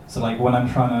though. So when I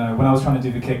was trying to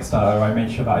do the Kickstarter, I made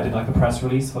sure that I did a press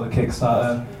release for the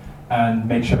Kickstarter and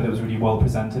make sure that it was really well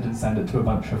presented and send it to a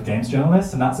bunch of games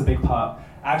journalists, and that's a big part.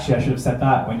 Actually, I should have said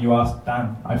that when you asked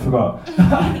Dan. I forgot.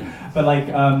 But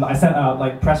I sent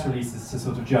out press releases to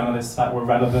sort of journalists that were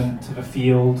relevant to the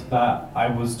field that I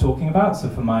was talking about. So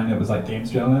for mine, it was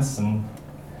games journalists, and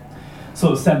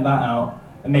sort of sent that out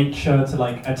and made sure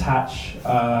to attach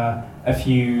a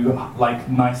few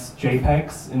nice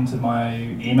JPEGs into my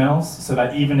emails, so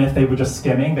that even if they were just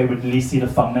skimming, they would at least see the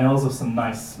thumbnails of some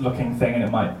nice looking thing, and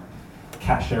it might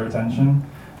catch their attention.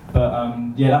 But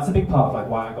that's a big part of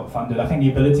why I got funded. I think the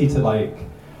ability to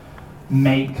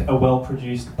make a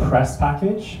well-produced press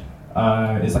package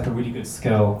is a really good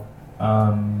skill,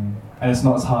 and it's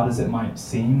not as hard as it might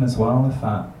seem as well,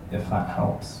 if that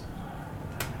helps.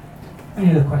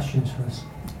 Any other questions for us?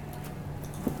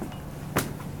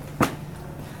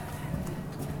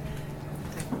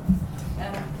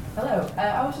 Hello,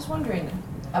 I was just wondering,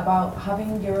 about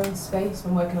having your own space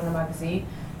when working on a magazine.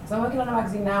 So I'm working on a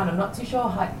magazine now, and I'm not too sure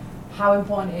how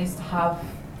important it is to have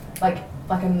like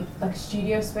a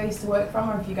studio space to work from,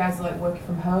 or if you guys are like working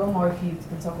from home, or if you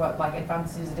can talk about like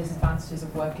advantages and disadvantages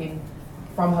of working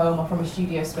from home or from a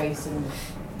studio space, and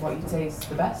what you'd say is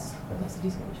the best. That's a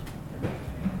decent question.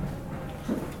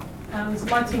 So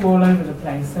my team are all over the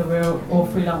place, so we're all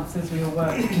freelancers, we all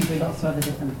work, we do lots of other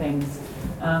different things.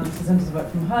 So sometimes I work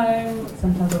from home,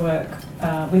 sometimes I work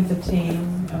with the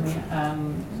team. I mean,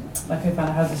 my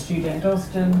co-founder has a studio in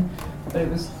Dalston, but it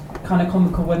was kind of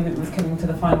comical when it was coming to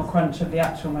the final crunch of the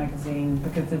actual magazine,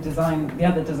 because the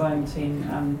other design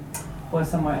team was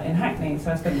somewhere in Hackney,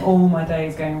 so I spent all my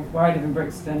days going where I live in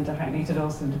Brixton to Hackney to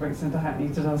Dalston to Brixton to Hackney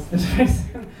to Dalston to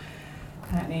Brixton.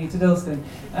 Hackney to Dalston.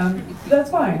 That's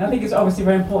fine. I think it's obviously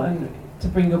very important to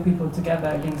bring your people together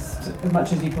at least as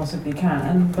much as you possibly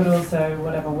can, but also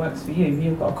whatever works for you. If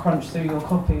you've got to crunch through your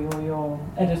copy or your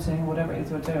editing, whatever it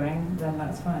is you're doing, then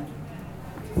that's fine.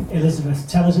 Elizabeth,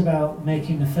 tell us about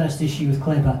making the first issue with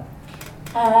Kleber.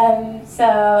 Kleber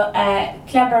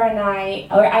and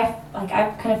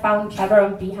I've kind of found Kleber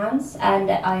on Behance, and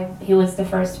he was the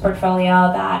first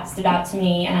portfolio that stood out to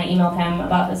me, and I emailed him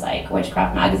about this like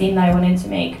witchcraft magazine that I wanted to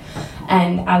make,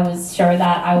 and I was sure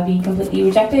that I would be completely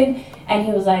rejected, and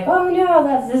he was like, oh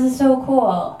no, this is so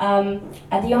cool. And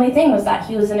the only thing was that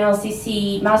he was an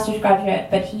LCC master's graduate,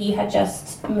 but he had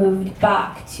just moved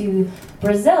back to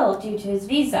Brazil due to his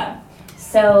visa.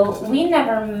 So we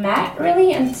never met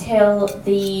really until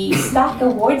the Stack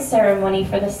Award ceremony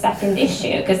for the second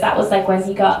issue, because that was like when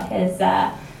he got his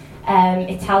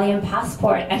Italian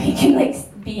passport and he can like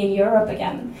be in Europe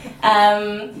again.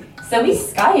 So we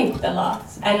Skyped a lot,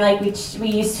 and like we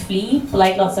used Fleep,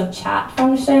 like lots of chat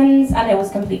functions, and it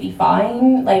was completely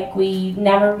fine. Like we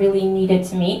never really needed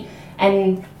to meet,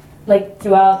 and like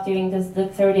throughout doing the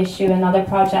third issue and other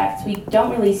projects, we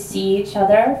don't really see each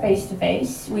other face to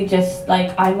face. We just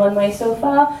like, I'm on my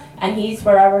sofa and he's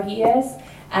wherever he is,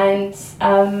 and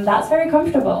that's very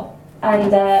comfortable.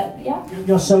 And yeah.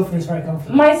 Your sofa is very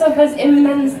comfortable. My sofa is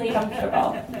immensely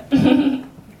comfortable.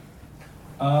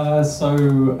 I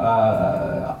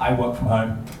work from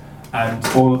home, and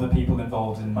all of the people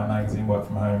involved in my magazine work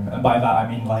from home, and by that I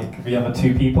mean like the other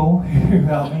two people who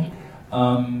help me.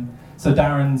 So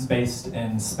Darren's based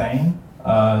in Spain,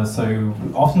 so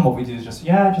often what we do is just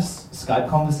Skype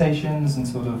conversations and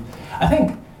sort of, I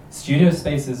think studio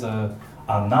spaces are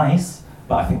nice,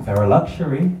 but I think they're a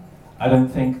luxury. I don't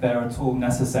think they're at all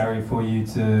necessary for you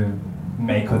to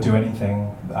make or do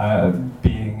anything,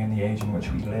 being in the age in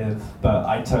which we live, but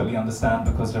I totally understand,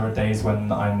 because there are days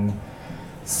when I'm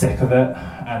sick of it,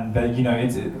 and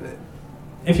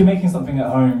if you're making something at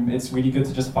home, it's really good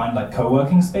to just find like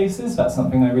co-working spaces. That's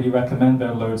something I really recommend. There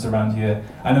are loads around here.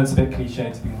 I know it's a bit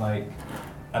cliche to be like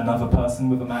another person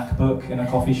with a MacBook in a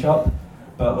coffee shop,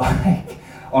 but like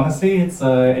honestly, it's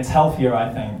healthier,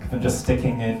 I think, than just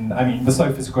sticking in. I mean, the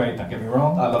sofa's great. Don't get me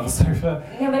wrong. I love the sofa.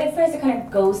 No, but it's nice to kind of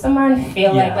go somewhere and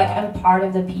feel like I'm part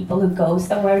of the people who go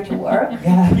somewhere to work.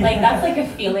 Like that's like a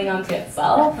feeling unto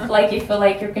itself. Like you feel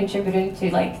like you're contributing to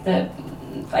like the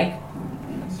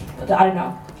I don't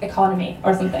know, economy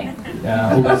or something.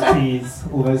 Yeah, all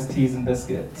those teas and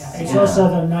biscuits. Yeah, it's also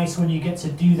though nice when you get to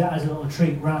do that as a little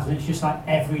treat, rather than it's just like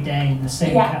every day in the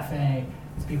same cafe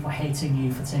with people hating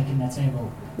you for taking their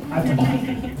table. I've done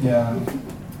that. Yeah.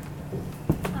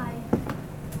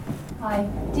 Hi.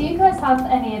 Do you guys have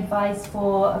any advice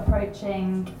for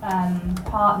approaching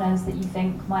partners that you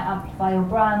think might amplify your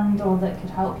brand, or that could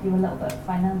help you a little bit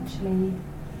financially?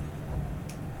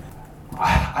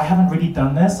 I haven't really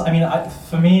done this. I mean,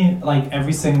 for me, like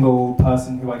every single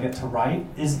person who I get to write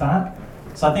is that.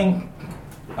 So I think,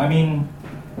 I don't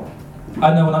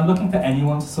know, when I'm looking for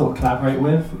anyone to sort of collaborate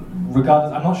with,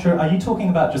 regardless, I'm not sure, are you talking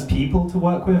about just people to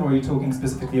work with, or are you talking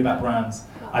specifically about brands?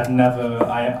 I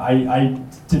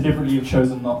deliberately have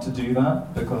chosen not to do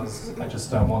that, because I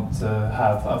just don't want to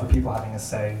have other people having a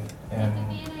say in... Did the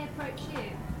V&A approach you?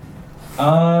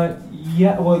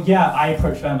 Yeah, I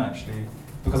approached them actually,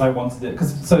 because I wanted it.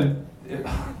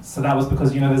 So that was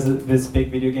because, there's this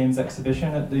big video games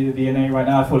exhibition at the V&A right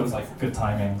now. I thought it was like good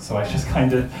timing, so I just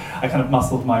kind of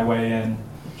muscled my way in,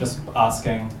 just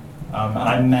asking, and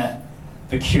I met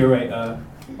the curator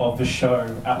of the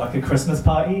show at like a Christmas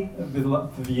party the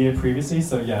year previously.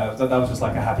 So yeah, that was just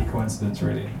like a happy coincidence,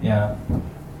 really. Yeah.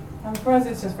 For us,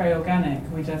 it's just very organic.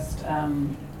 We just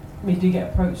we do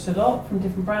get approached a lot from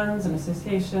different brands and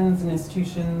associations and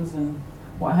institutions and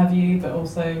what have you, but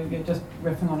also you're just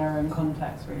riffing on our own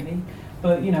contacts, really.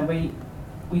 But we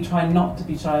try not to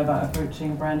be shy about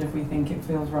approaching a brand if we think it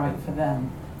feels right for them.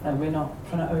 We're not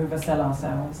trying to oversell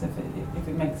ourselves. If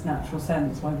it makes natural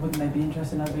sense, why wouldn't they be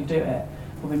interested as we do it?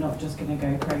 But we're not just going to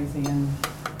go crazy and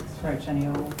approach any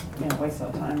old, waste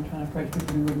our time trying to approach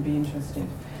people who wouldn't be interested.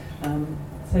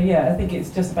 So yeah, I think it's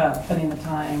just about spending the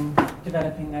time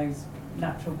developing those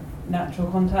natural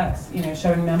contacts,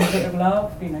 showing them a bit of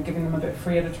love, giving them a bit of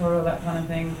free editorial, that kind of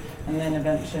thing, and then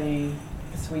eventually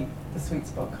the sweet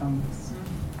spot comes.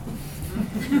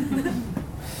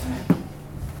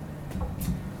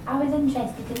 I was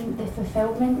interested in the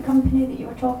fulfillment company that you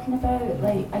were talking about.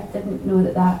 Like, I didn't know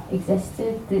that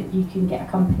existed, that you can get a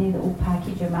company that will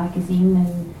package your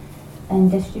magazine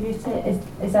and distribute it.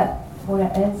 Is that what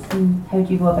it is, and how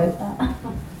do you go about that?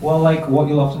 Well, like what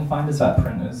you'll often find is that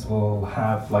printers will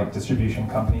have like distribution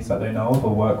companies that they know of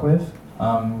or work with.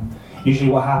 Usually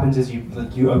what happens is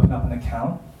you open up an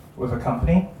account with a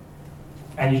company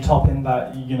and you top in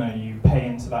that, you pay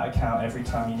into that account every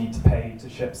time you need to pay to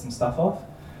ship some stuff off.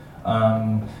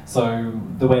 So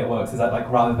the way it works is that like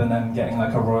rather than them getting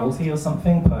like a royalty or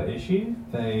something per issue,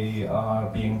 they are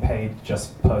being paid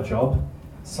just per job.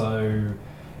 So,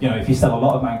 if you sell a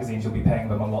lot of magazines, you'll be paying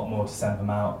them a lot more to send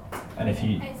them out. And if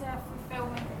you... Is a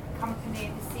fulfillment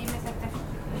company the same as a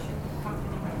distribution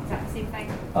company? Is that the same thing?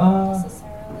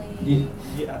 Necessarily.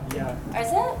 Yeah.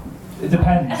 Is it? It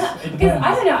depends. Because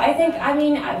I don't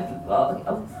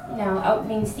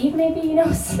know. Steve maybe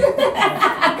knows.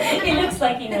 He looks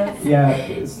like he knows.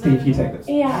 Yeah, Steve, you take this.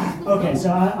 Yeah. Okay,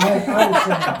 so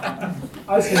I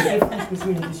would say the difference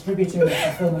between a distributor and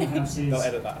a fulfillment house is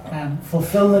edit that.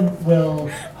 Fulfillment will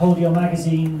hold your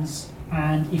magazines,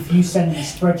 and if you send a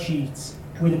spreadsheet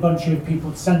with a bunch of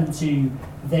people to send them to,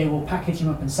 they will package them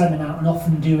up and send them out, and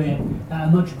often do it at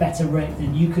a much better rate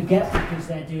than you could get because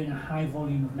they're doing a high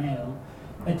volume of mail.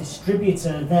 A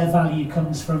distributor, their value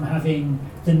comes from having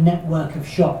the network of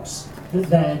shops that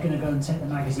they're going to go and take the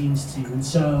magazines to, and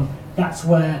so that's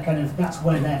where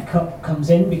their cut comes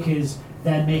in, because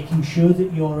they're making sure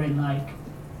that you're in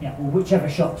whichever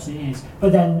shops it is.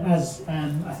 But then, as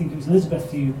I think it was Elizabeth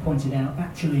who pointed out,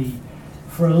 actually,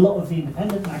 for a lot of the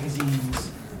independent magazines,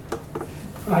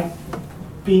 like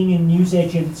being in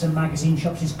newsagents and magazine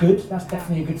shops is good. That's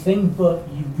definitely a good thing, but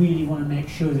you really want to make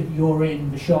sure that you're in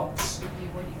the shops.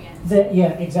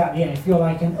 Exactly. Yeah, if you're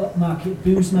like an upmarket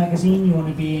booze magazine, you want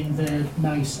to be in the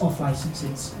nice off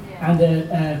licenses. Yeah. And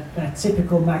a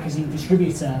typical magazine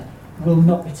distributor will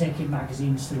not be taking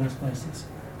magazines to those places.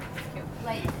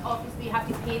 Like, obviously you have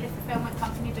to pay the fulfillment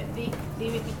company, but are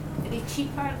they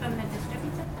cheaper than the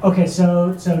distributor? Okay,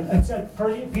 so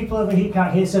probably people over here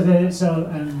can't hear.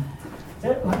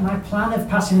 My plan of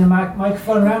passing the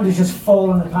microphone around has just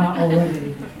fallen apart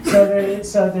already.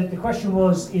 So the question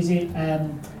was, is it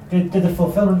did the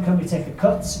fulfillment company take a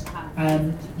cut?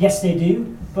 Yes, they do,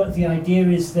 but the idea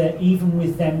is that even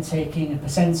with them taking a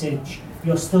percentage,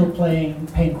 you're still paying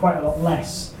quite a lot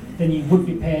less than you would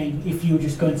be paying if you were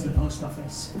just going to the post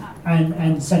office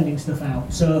and sending stuff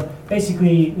out. So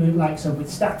basically, with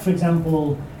Stack, for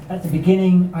example, at the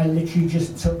beginning, I literally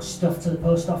just took stuff to the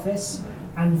post office,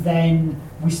 and then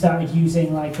we started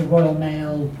using like a Royal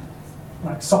Mail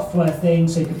software thing,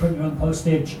 so you can print your own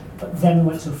postage. But then we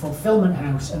went to a fulfillment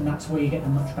house, and that's where you get the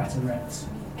much better rates.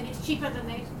 And it's cheaper than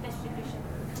the distribution.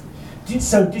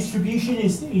 So distribution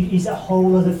is a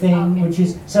whole other thing, okay. Which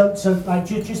is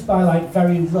just by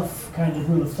very rough kind of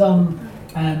rule of thumb.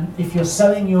 If you're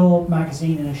selling your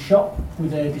magazine in a shop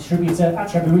with a distributor,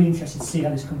 actually I'd be really interested to see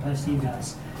how this compares to you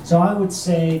guys. So I would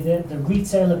say that the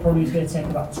retailer probably is going to take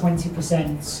about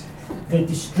 20%, the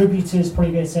distributor's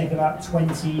probably going to take about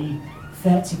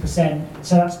 20-30%,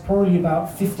 so that's probably about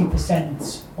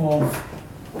 50% of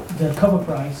the cover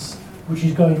price, which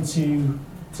is going to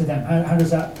them. How does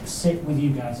that sit with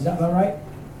you guys? Is that about right?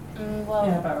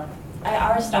 Yeah, about right.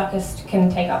 Our stockist can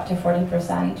take up to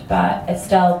 40%, but it's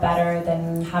still better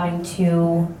than having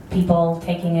two people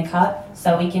taking a cut,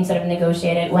 so we can sort of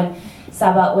negotiate it. When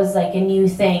Sabbat was like a new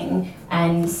thing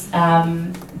and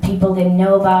people didn't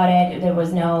know about it, there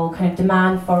was no kind of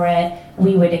demand for it,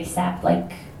 we would accept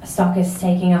like a stockist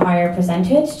taking a higher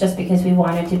percentage just because we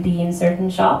wanted to be in certain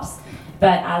shops.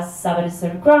 But as Sabbat has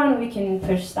sort of grown, we can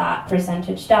push that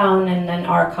percentage down, and then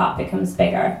our cut becomes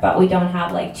bigger. But we don't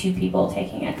have like two people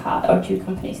taking a cut or two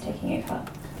companies taking a cut.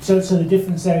 So the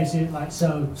difference there is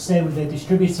say with a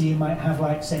distributor, you might have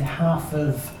say half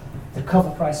of the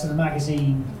cover price of the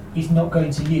magazine is not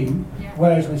going to you,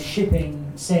 whereas with shipping,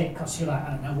 say it costs you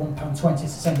 £1.20 to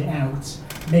send it out,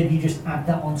 maybe you just add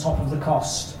that on top of the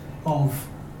cost of,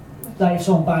 if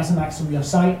someone buys a magazine from your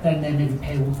site, then they maybe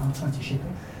pay £1.20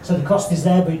 shipping. So the cost is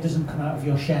there, but it doesn't come out of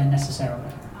your share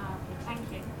necessarily. Thank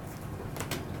you.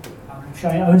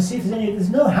 I want to see if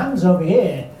there's no hands over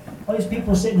here. All these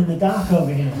people sitting in the dark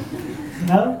over here.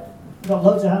 No? We've got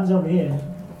loads of hands over here.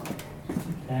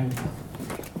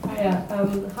 Hiya.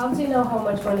 How do you know how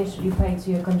much money should you pay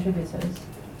to your contributors?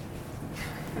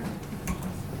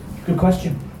 Good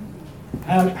question.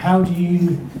 How do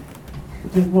you...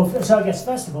 Well, so I guess,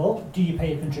 first of all, do you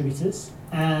pay your contributors?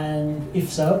 And if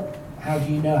so, how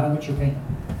do you know how much you're paying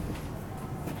them?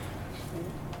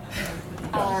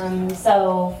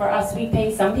 So for us, we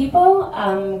pay some people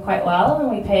quite well, and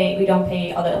we don't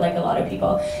pay other like a lot of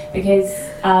people, because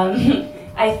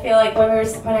I feel like when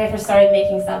I first started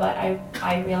making Sabbat,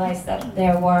 I realized that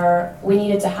we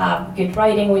needed to have good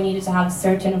writing, we needed to have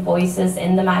certain voices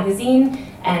in the magazine,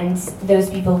 and those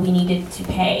people we needed to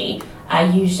pay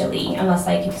usually, unless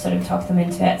I could sort of talk them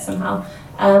into it somehow.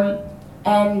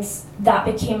 And that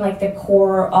became like the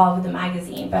core of the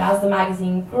magazine. But as the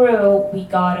magazine grew, we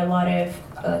got a lot of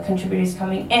contributors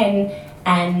coming in,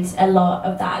 and a lot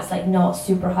of that is like not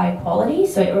super high quality.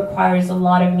 So it requires a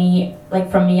lot of me,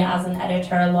 like from me as an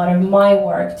editor, a lot of my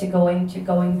work to go into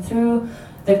going through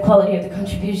the quality of the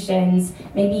contributions,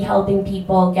 maybe helping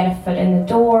people get a foot in the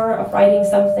door of writing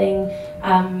something.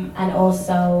 And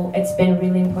also it's been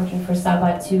really important for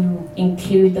Sabbat to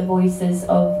include the voices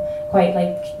of quite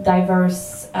like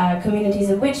diverse communities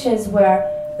of witches, where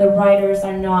the writers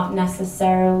are not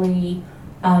necessarily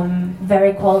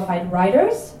very qualified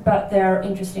writers, but they're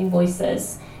interesting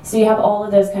voices. So you have all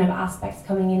of those kind of aspects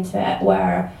coming into it,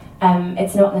 where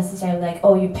it's not necessarily like,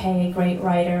 oh, you pay a great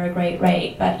writer a great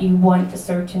rate, but you want a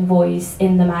certain voice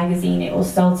in the magazine. It will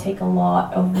still take a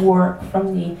lot of work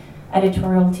from the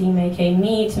editorial team, aka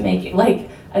me, to make it like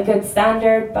a good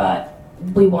standard, but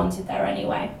we want it there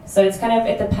anyway. So it's kind of,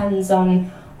 it depends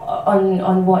on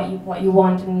what you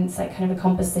want, and it's like kind of a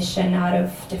composition out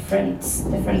of different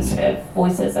sort of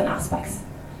voices and aspects.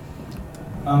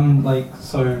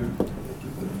 So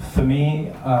for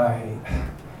me,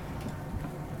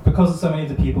 because so many of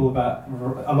the people that,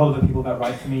 a lot of the people that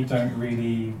write for me don't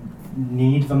really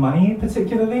need the money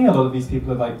particularly. A lot of these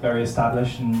people are like very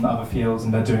established in other fields,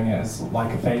 and they're doing it as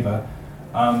like a favor.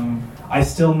 I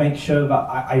still make sure that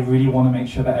I really want to make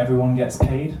sure that everyone gets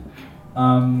paid.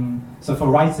 So for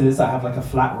writers, I have like a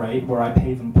flat rate where I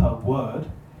pay them per word.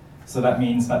 So that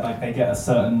means that like they get a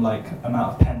certain like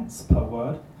amount of pence per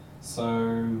word.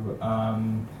 So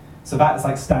that is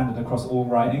like standard across all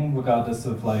writing, regardless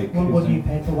of like. What do you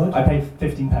pay per word? I pay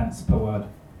 15 pence per word,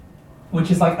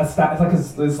 which is like it's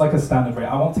like a standard rate.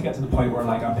 I want to get to the point where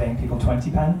like I'm paying people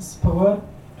 20 pence per word,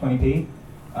 20p.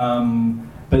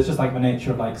 But it's just like the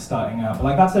nature of like starting out. But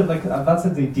like that's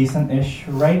a decent-ish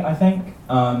rate, I think.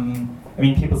 I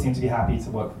mean, people seem to be happy to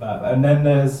work for that. And then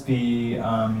there's the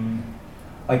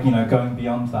like, you know, going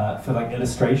beyond that for like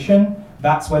illustration.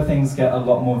 That's where things get a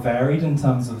lot more varied in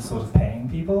terms of sort of paying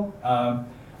people.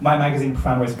 My magazine,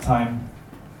 Profound Waste of Time,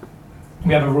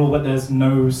 we have a rule that there's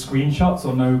no screenshots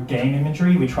or no game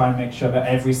imagery. We try and make sure that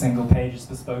every single page is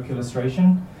bespoke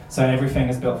illustration. So everything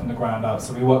is built from the ground up.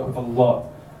 So we work with a lot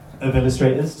of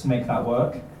illustrators to make that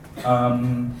work.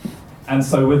 And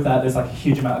so with that, there's like a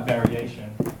huge amount of variation.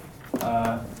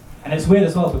 And it's weird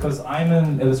as well, because I'm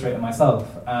an illustrator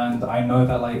myself, and I know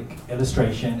that like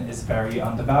illustration is very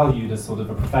undervalued as sort of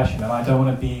a profession, and I don't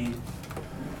want to be,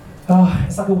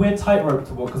 it's like a weird tightrope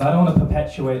to walk, because I don't want to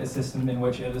perpetuate a system in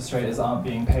which illustrators aren't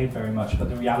being paid very much, but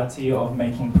the reality of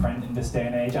making print in this day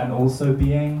and age, and also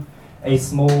being a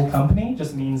small company,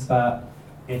 just means that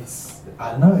it's,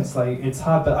 I don't know, it's like, it's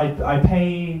hard, but I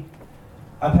pay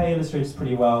illustrators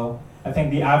pretty well. I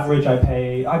think the average I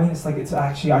pay, I mean, it's like, it's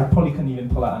actually, I probably couldn't even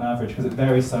pull out an average because it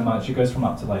varies so much. It goes from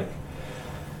up to like,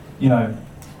 you know,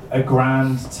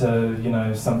 $1,000 to, you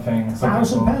know, something.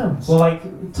 £1,000? Well,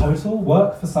 like total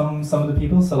work for some of the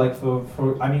people. So like for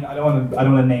I mean, I don't want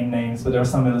to name names, but there are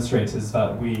some illustrators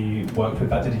that we worked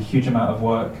with that did a huge amount of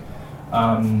work.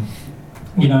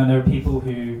 You know, and there are people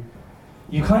who,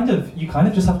 you kind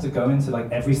of just have to go into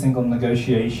like every single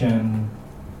negotiation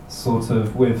sort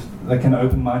of with like an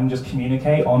open mind and just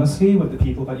communicate honestly with the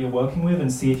people that you're working with and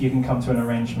see if you can come to an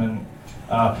arrangement.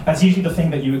 That's usually the thing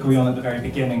that you agree on at the very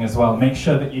beginning as well. Make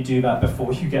sure that you do that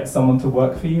before you get someone to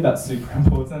work for you. That's super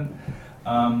important.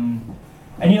 And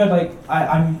you know, like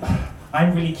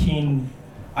I'm really keen.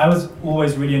 I was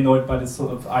always really annoyed by this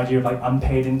sort of idea of like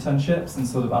unpaid internships and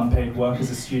sort of unpaid work as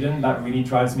a student. That really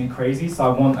drives me crazy. So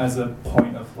I want, as a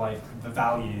point of like the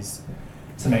values,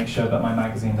 to make sure that my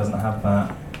magazine doesn't have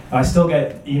that. And I still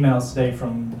get emails today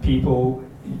from people,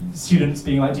 students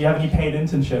being like, do you have any paid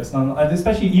internships? And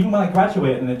especially even when I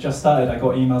graduated and it just started, I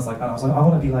got emails like that. I was like, I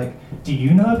want to be like, do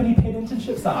you know of any paid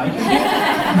internships that I can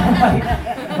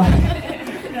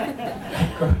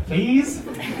get? like, please?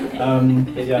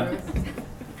 Yeah.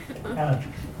 Ellen.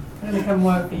 I'm going to come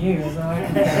work for you as well.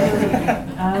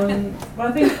 Well,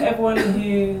 I think everyone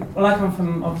who, well, I come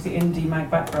from obviously indie mag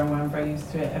background where I'm very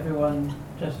used to it. Everyone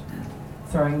just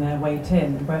throwing their weight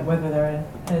in, whether they're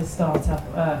a startup,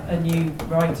 a new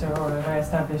writer, or a very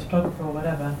established photographer or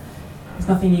whatever. It's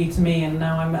nothing new to me, and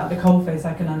now I'm at the coalface.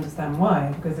 I can understand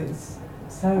why, because it's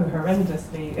so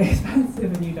horrendously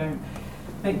expensive, and you don't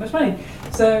make much money.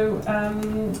 So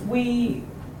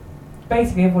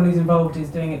basically everyone who's involved is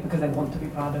doing it because they want to be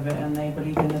part of it and they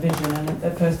believe in the vision. And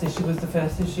the first issue was the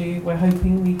first issue. We're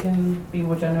hoping we can be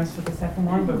more generous for the second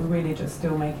one, but we're really just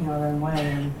still making our own way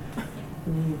and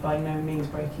by no means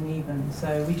breaking even.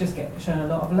 So we just get shown a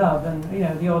lot of love and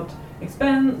the odd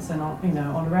expense and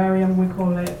honorarium we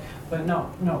call it, but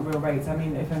not real rates. I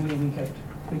mean, if only we could,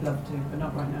 we'd love to, but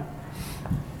not right now.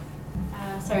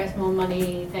 Sorry, it's more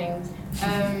money things.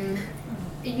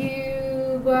 Are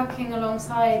you working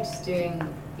alongside doing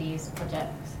these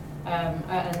projects? And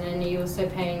then are you also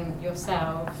paying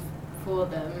yourself for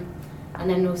them? And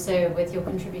then also with your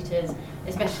contributors,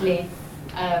 especially,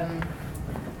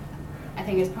 I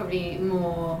think it's probably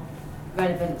more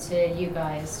relevant to you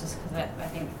guys, just because I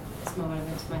think it's more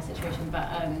relevant to my situation, but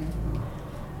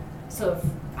sort of,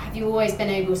 have you always been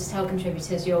able to tell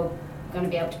contributors you're going to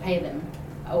be able to pay them?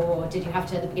 Or did you have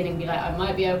to at the beginning be like, I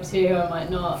might be able to, I might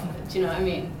not? Do you know what I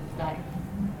mean? Like,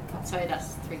 sorry,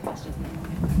 that's 3 questions.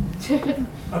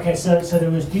 Okay, so there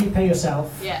was, do you pay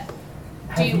yourself? Yeah.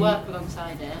 Do you work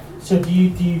alongside it? So do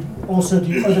you also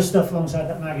do other stuff alongside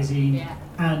that magazine? Yeah.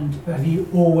 And have you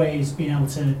always been able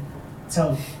to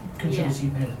tell contributors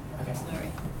you pay them? Okay.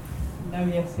 Sorry. No,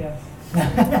 yes.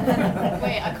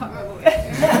 Wait, I can't remember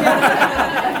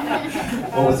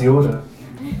What was the order?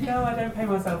 No, I don't pay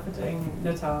myself for doing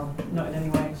Natal, not in any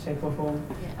way, shape or form.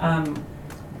 Yeah.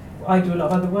 I do a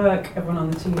lot of other work, everyone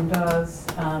on the team does.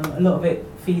 A lot of it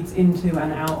feeds into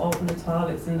and out of Natal.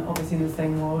 It's obviously in the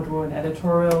same world, or in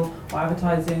editorial, or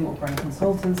advertising, or brand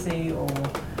consultancy, or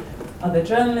other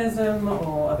journalism,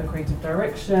 or other creative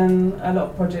direction. A lot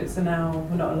of projects are now,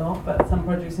 well, not a lot, but some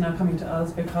projects are now coming to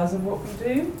us because of what we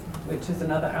do, which is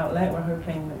another outlet. We're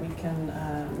hoping that we can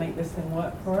make this thing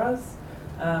work for us.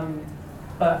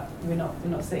 But we're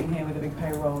not sitting here with a big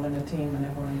payroll and a team and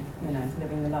everyone,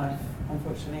 living the life,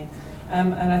 unfortunately.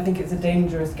 And I think it's a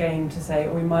dangerous game to say,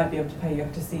 we might be able to pay, you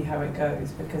have to see how it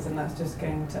goes, because then that's just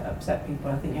going to upset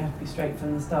people. I think you have to be straight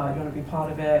from the start. You want to be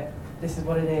part of it, this is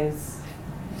what it is,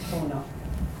 or not.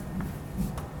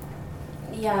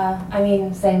 Yeah, I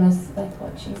mean, same as like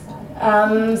what she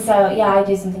said. So yeah, I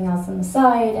do something else on the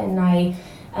side, and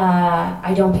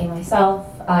I don't pay myself.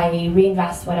 I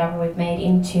reinvest whatever we've made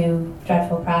into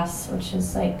Dreadful Press, which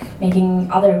is like making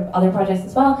other projects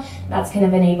as well. That's kind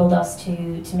of enabled us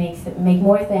to make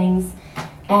more things,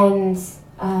 and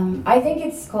I think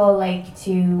it's cool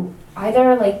to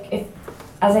either if,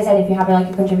 as I said, if you have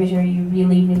a contributor you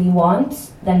really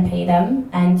want, then pay them,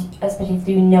 and especially if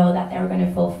you know that they're going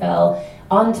to fulfill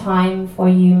on time for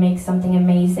you, make something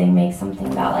amazing, make something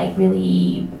that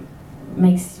really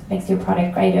makes your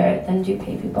product greater, then do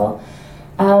pay people.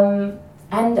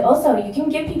 And also, you can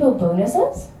give people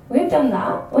bonuses. We've done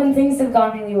that when things have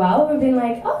gone really well. We've been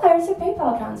like, oh, there's a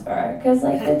PayPal transfer because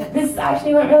this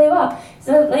actually went really well.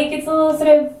 So it's a little sort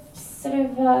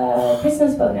of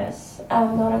Christmas bonus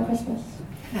going on Christmas.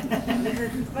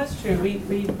 That's true.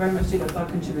 We very much do that with our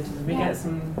contributors. We get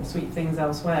some sweet things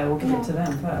elsewhere. We'll give it to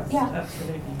them first. Yeah.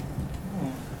 Absolutely.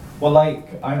 Well,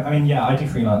 I do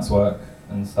freelance work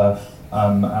and stuff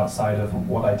outside of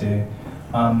what I do.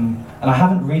 And I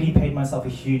haven't really paid myself a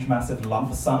huge, massive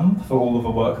lump sum for all of the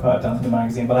work that I've done for the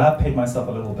magazine, but I have paid myself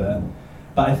a little bit.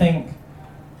 But I think,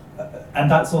 and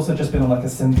that's also just been on a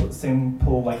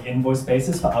simple invoice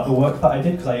basis for other work that I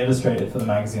did, because I illustrated for the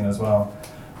magazine as well.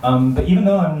 But even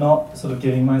though I'm not sort of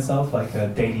giving myself a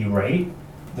daily rate,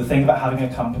 the thing about having a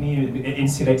company, it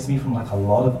insulates me from a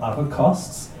lot of other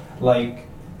costs.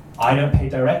 I don't pay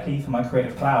directly for my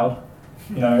Creative Cloud.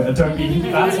 Adobe,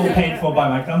 that's all paid for by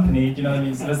my company, you know what I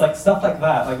mean? So there's stuff like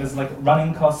that, there's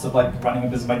running costs of running a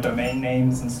business, my domain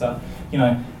names and stuff,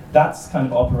 that's kind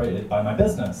of operated by my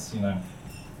business,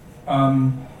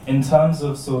 In terms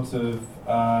of sort of,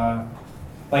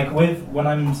 when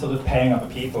I'm sort of paying other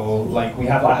people, I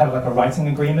have a writing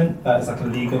agreement that is a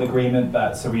legal agreement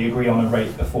so we agree on a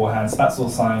rate beforehand, so that's all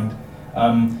signed.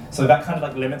 So that kind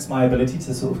of limits my ability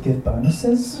to sort of give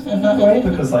bonuses in that way,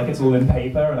 because it's all in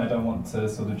paper and I don't want to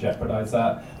sort of jeopardize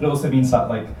that. It also means that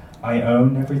I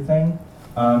own everything.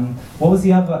 What was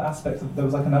the other aspect there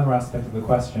was another aspect of the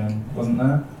question, wasn't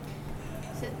there?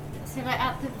 So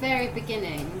at the very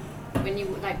beginning, when you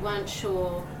like weren't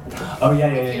sure Oh yeah,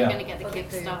 if you were yeah. going to get the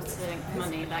Kickstarter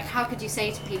money? Like, how could you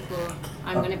say to people,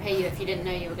 "I'm going to pay you," if you didn't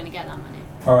know you were going to get that money?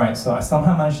 All right, so I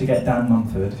somehow managed to get Dan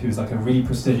Mumford, who's like a really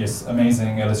prestigious,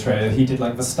 amazing illustrator. He did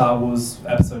like the Star Wars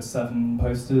Episode 7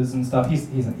 posters and stuff. He's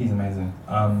amazing.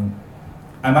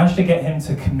 I managed to get him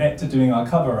to commit to doing our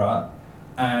cover art,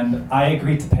 and I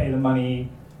agreed to pay the money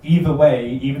either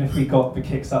way, even if we got the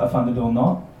Kickstarter funded or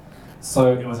not.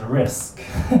 So it was a risk,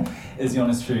 is the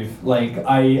honest truth. Like,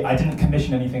 I didn't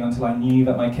commission anything until I knew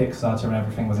that my Kickstarter and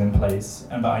everything was in place,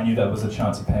 and that I knew there was a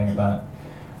chance of paying it back.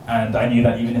 And I knew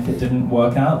that even if it didn't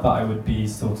work out, that I would be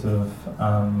sort of,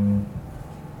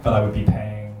 that I would be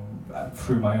paying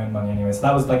through my own money anyway. So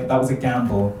that was a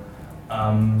gamble.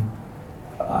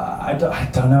 I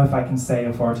don't know if I can say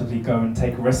authoritatively go and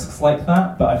take risks like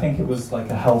that, but I think it was like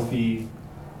a healthy.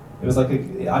 It was like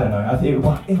I don't know. I think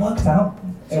it worked out.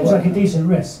 Seems like a decent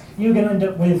risk. You're going to end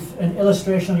up with an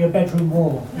illustration on your bedroom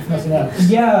wall, if nothing else.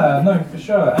 Yeah, no, for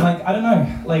sure. And like, I don't know.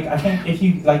 Like, I think if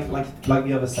you like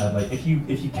the other said, like if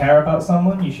you care about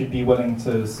someone, you should be willing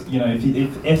to, you know,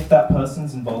 if that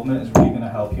person's involvement is really going to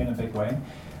help you in a big way,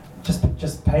 just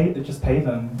pay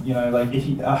them. You know, like if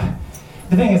you.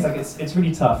 The thing is, like, it's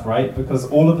really tough, right? Because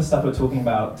all of the stuff we're talking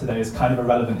about today is kind of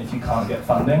irrelevant if you can't get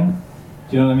funding.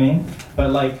 Do you know what I mean?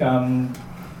 But like,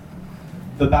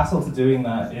 the battle to doing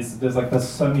that is there's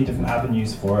so many different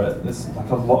avenues for it. There's like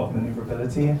a lot of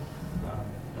maneuverability.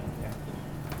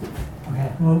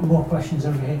 Okay, more questions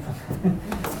over here.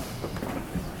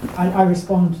 I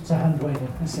respond to hand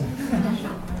waving.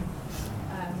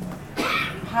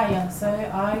 Hiya. So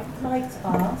I'd like to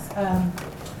ask,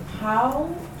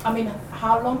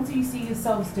 how long do you see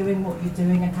yourselves doing what you're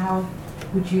doing, and how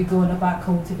would you go on about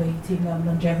cultivating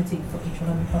longevity for each one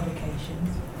of the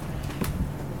publications?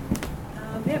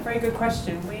 Yeah, very good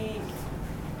question. We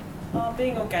are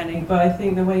being organic, but I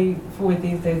think the way forward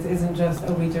these days isn't just,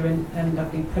 we do an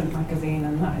NW print magazine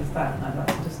and that is that. No,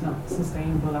 that's just not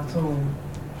sustainable at all.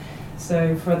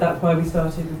 So that's why we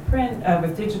started with print,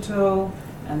 with digital,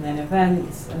 and then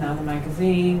events, and now the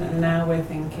magazine, and now we're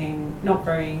thinking, not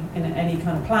very in any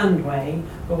kind of planned way,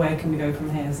 but where can we go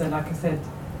from here? So like I said,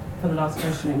 for the last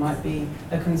question, it might be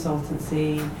a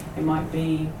consultancy, it might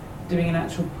be doing an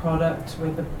actual product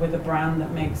with a brand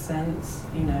that makes sense,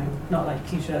 you know, not like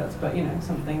t-shirts, but you know,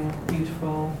 something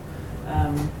beautiful.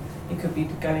 It could be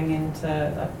going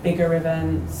into bigger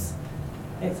events.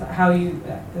 It's how you,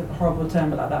 a horrible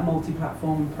term, but like that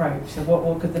multi-platform approach. So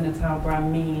what could the Natal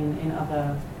brand mean in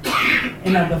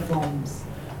other forms?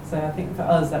 So I think for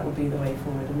us that would be the way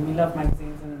forward. And we love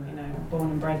magazines, and you know,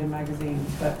 born and bred in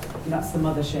magazines, but that's the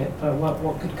mothership. But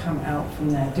what could come out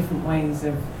from there? Different ways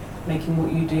of making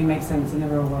what you do make sense in the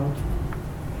real world.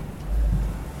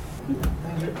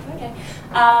 Okay.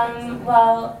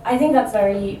 Well, I think that's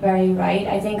very, very right.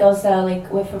 I think also,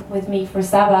 like with me for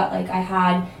Sabbath, like I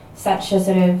had such a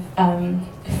sort of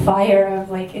fire of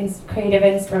like creative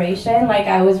inspiration. Like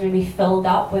I was really filled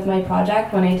up with my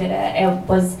project when I did it. It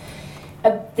was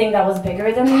a thing that was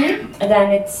bigger than me, and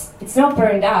then it's not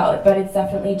burned out, but it's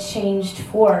definitely changed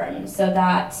form, so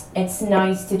that it's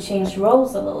nice to change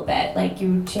roles a little bit. Like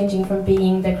you're changing from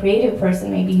being the creative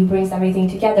person, maybe who brings everything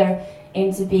together,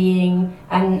 into being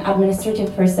an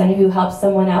administrative person who helps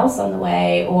someone else on the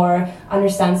way or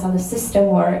understands how the system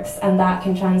works, and that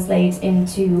can translate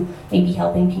into maybe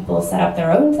helping people set up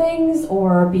their own things,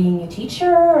 or being a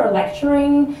teacher or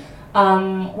lecturing.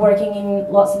 Working in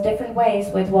lots of different ways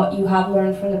with what you have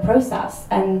learned from the process.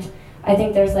 And I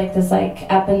think there's like this like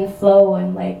ebb and flow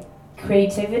and like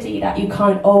creativity that you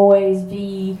can't always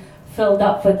be filled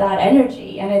up with that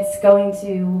energy, and it's going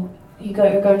to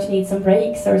you're going to need some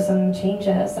breaks or some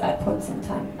changes at points in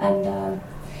time, and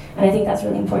I think that's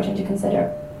really important to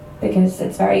consider, because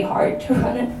it's very hard to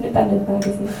run an independent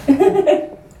magazine.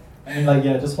 I mean, like,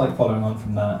 yeah, just like following on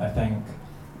from that, I think,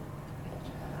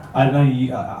 I don't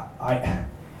know,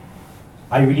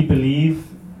 I really believe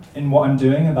in what I'm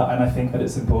doing, and I think that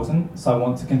it's important, so I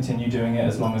want to continue doing it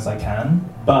as long as I can.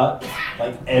 But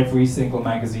like every single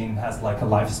magazine has like a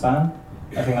lifespan.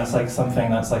 I think that's like something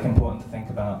that's like important to think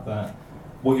about, that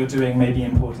what you're doing may be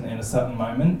important in a certain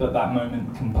moment, but that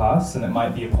moment can pass, and it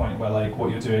might be a point where like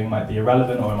what you're doing might be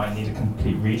irrelevant, or it might need a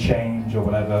complete rechange or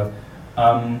whatever.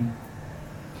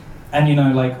 And you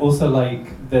know, like also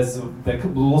like there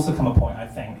will also come a point, I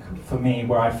think, for me,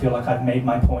 where I feel like I've made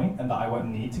my point and that I won't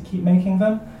need to keep making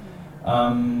them.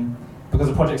 Because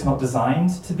the project's not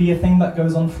designed to be a thing that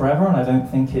goes on forever, and I don't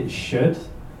think it should.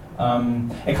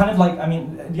 It kind of like, I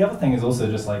mean, the other thing is also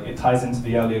just like, it ties into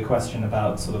the earlier question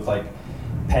about sort of like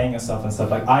paying yourself and stuff.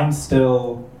 Like I'm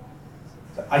still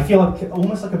I feel like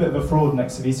almost like a bit of a fraud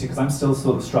next to VC because I'm still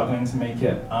sort of struggling to make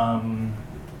it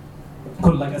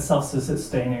called like a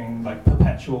self-sustaining, like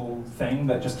perpetual thing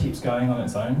that just keeps going on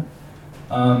its own.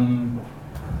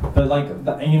 But like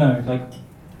that, you know, like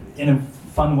in a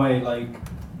fun way, like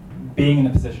being in a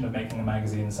position of making a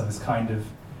magazine and stuff is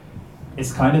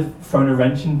it's kind of thrown a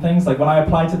wrench in things. Like when I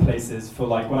applied to places for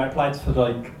like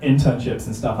internships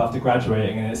and stuff after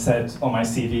graduating, and it said on my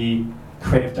CV,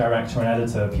 creative director and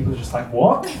editor, people are just like,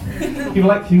 what? People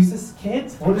are like, who's this kid?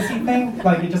 What does he think?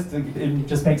 Like it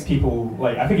just makes people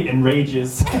like, I think it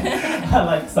enrages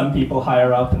like some people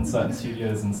higher up in certain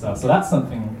studios and stuff. So that's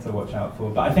something to watch out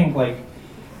for. But I think like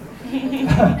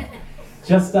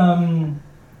just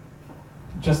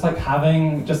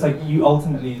like you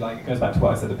ultimately, like it goes back to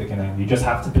what I said at the beginning, you just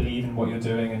have to believe in what you're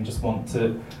doing and just want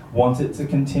it to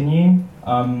continue.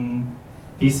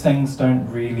 These things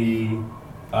don't really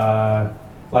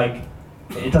like,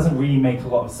 it doesn't really make a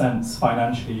lot of sense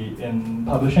financially in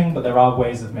publishing, but there are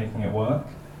ways of making it work,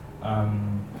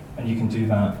 and you can do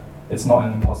that. It's not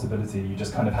an impossibility. You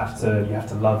just kind of have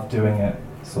to love doing it,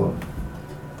 sort of.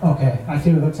 Okay, I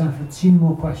think we've got time for 2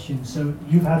 more questions. So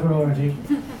you've had one already.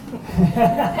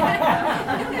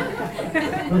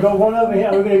 We've got one over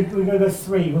here. We're going to go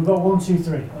 3. We've got 1, 2,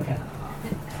 3. Okay.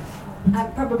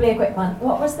 Probably a quick one.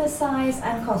 What was the size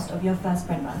and cost of your first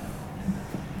print run?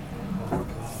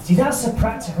 See, that's a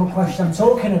practical question I'm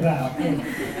talking about.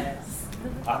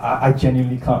 I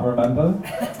genuinely can't remember.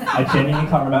 I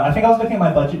think I was looking at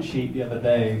my budget sheet the other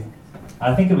day.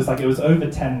 I think it was over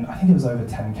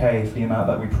 10K for the amount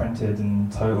that we printed in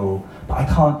total. But I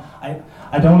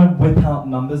don't want to whip out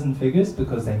numbers and figures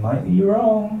because they might be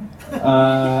wrong.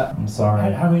 I'm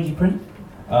sorry. How many did you print?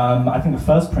 I think the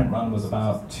first print run was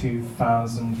about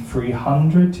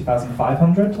 2,300,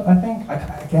 2,500, I think.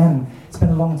 Again, it's been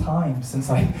a long time since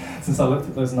I looked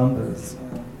at those numbers.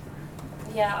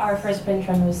 Yeah, our first print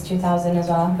run was 2,000 as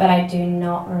well, but I do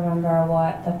not remember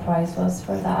what the price was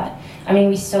for that. I mean,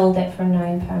 we sold it for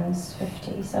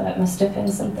 £9.50, so it must have been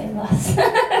something less. But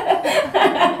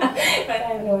I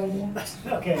have no idea.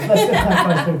 Okay, less than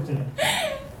 £9.50.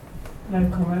 No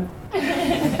comment.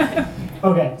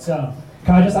 Okay, so.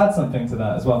 Can I just add something to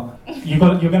that as well? You're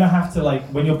gonna have to, like,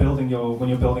 when you're building your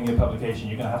publication,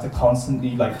 you're gonna have to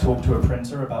constantly like talk to a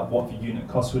printer about what the unit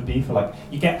cost would be for, like,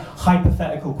 you get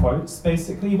hypothetical quotes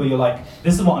basically where you're like,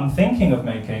 this is what I'm thinking of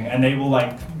making, and they will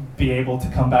like be able to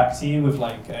come back to you with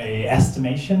like a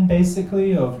estimation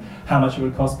basically of how much it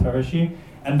would cost per issue.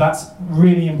 And that's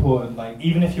really important. Like,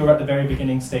 even if you're at the very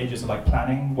beginning stages of like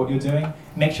planning what you're doing,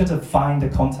 make sure to find a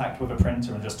contact with a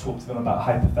printer and just talk to them about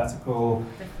hypothetical.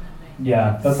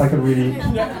 Yeah, that's like a really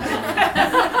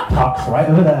park's right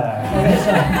over there.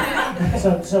 Okay,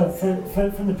 so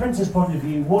from the printer's point of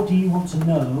view, what do you want to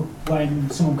know when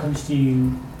someone comes to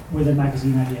you with a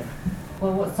magazine idea?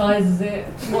 Well, what size is it?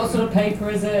 What sort of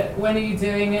paper is it? When are you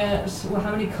doing it? Well,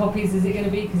 how many copies is it going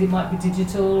to be? Because it might be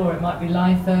digital or it might be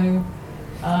litho.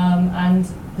 And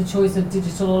the choice of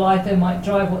digital or litho might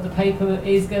drive what the paper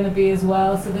is going to be as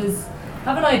well. So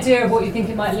have an idea of what you think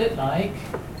it might look like.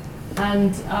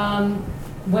 And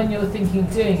when you're thinking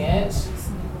of doing it,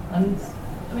 and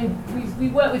I mean, we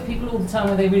work with people all the time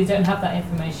where they really don't have that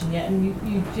information yet, and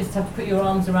you just have to put your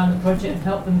arms around the project and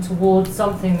help them towards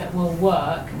something that will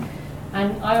work.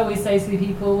 And I always say to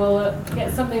people, well,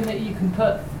 get something that you can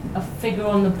put a figure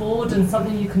on the board and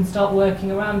something you can start working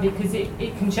around, because it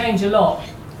can change a lot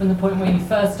from the point where you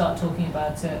first start talking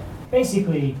about it.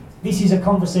 Basically, this is a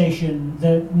conversation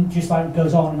that just like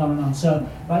goes on and on and on. So,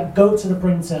 like, go to the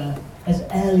printer as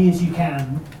early as you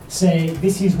can. Say,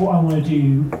 this is what I want to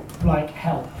do. Like,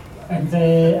 help, and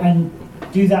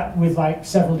do that with like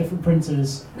several different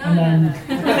printers, and then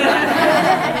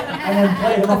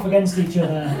play them off against each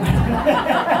other.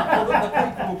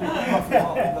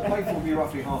 The paper will be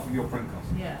roughly half of your print cost.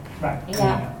 Yeah. Right.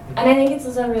 Yeah. And I think it's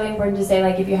also really important to say,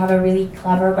 like, if you have a really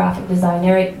clever graphic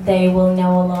designer, they will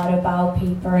know a lot about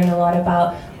paper and a lot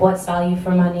about what's value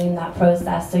for money in that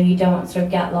process, so you don't sort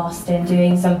of get lost in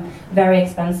doing some very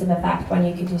expensive effect when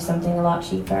you could do something a lot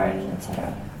cheaper, and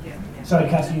etc. Sorry,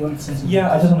 Cassie, you wanted to say something?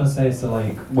 Yeah, I just want to say, so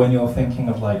like, when you're thinking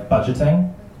of like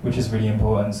budgeting, which is really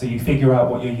important, so you figure out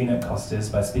what your unit cost is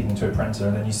by speaking to a printer,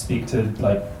 and then you speak to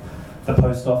like the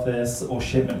post office or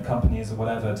shipment companies or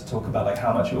whatever to talk about like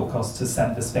how much it will cost to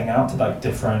send this thing out to like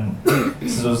different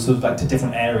sort of like to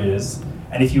different areas.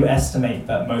 And if you estimate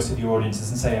that most of your audience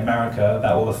is in, say, America,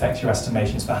 that will affect your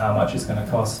estimations for how much it's going to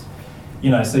cost.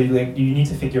 You know, so you need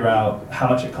to figure out how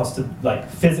much it costs to like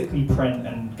physically print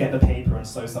and get the paper and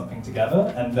sew something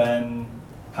together, and then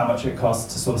how much it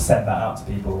costs to sort of send that out to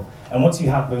people. And once you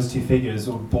have those two figures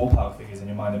or ballpark figures in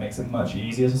your mind, it makes it much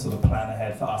easier to sort of plan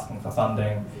ahead for asking for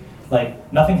funding.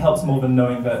 Like, nothing helps more than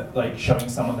knowing that, like, showing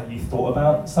someone that you thought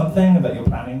about something, that you're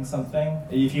planning something.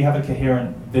 If you have a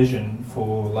coherent vision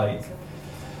for, like,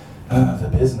 the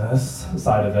business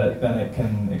side of it, then it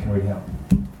can really help.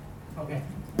 Okay,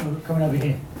 we're coming over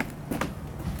here.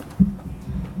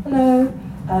 Hello.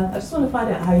 I just want to find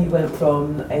out how you went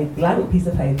from a blank piece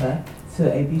of paper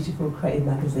to a beautiful creative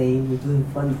magazine with the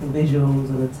wonderful visuals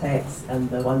and the text and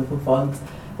the wonderful font.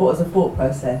 What was the thought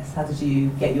process? How did you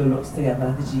get your looks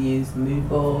together? Did you use mood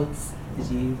boards? Did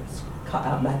you cut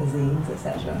out magazines,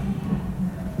 etc.?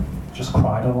 Just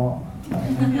cried a lot.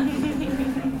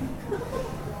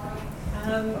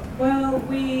 Well,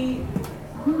 we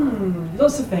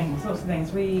lots of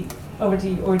things. We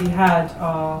already had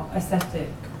our aesthetic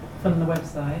from the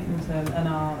website and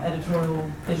our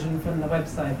editorial vision from the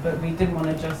website, but we didn't want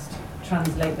to just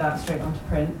translate that straight onto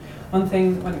print. One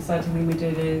exciting thing we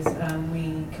did is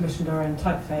we commissioned our own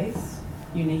typeface,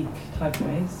 unique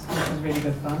typeface, which was really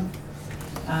good fun.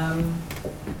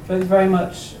 But it was very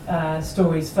much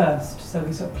stories first, so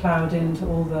we sort of ploughed into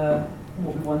all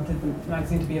what we wanted the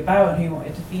magazine to be about and who we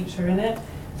wanted to feature in it,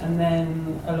 and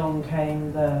then along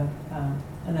came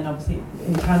and then obviously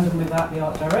in tandem with that, the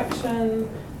art direction,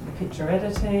 the picture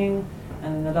editing,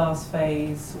 and the last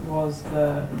phase was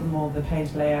the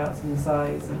page layouts and the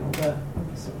size and all the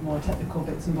sort of more technical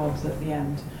bits and bobs at the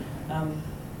end.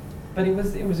 But it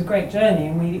was a great journey,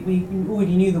 and we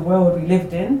already knew the world we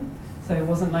lived in, so it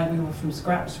wasn't like we were from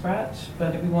scratch,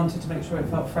 but we wanted to make sure it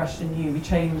felt fresh and new. We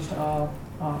changed our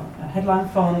headline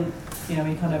font. You know,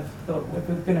 we kind of thought, if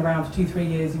we've been around for 2-3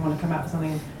 years, you want to come out with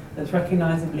something that's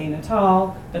recognisably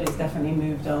Natal, but it's definitely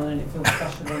moved on and it feels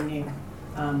special and new.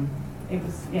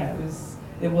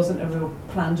 It wasn't a real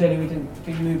planned journey. We didn't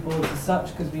do mood boards as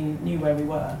such because we knew where we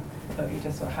were, but we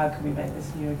just thought, how can we make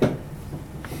this new again?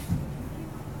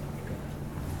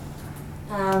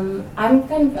 I'm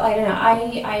kind of, I don't know,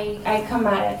 I come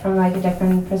at it from like a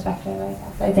different perspective, I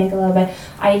guess. I think a little bit.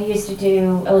 I used to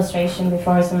do illustration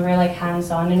before, so I'm really like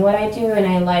hands-on in what I do, and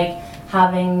I like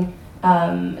having,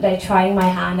 like trying my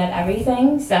hand at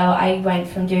everything. So I went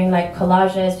from doing like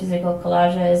collages, physical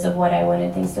collages of what I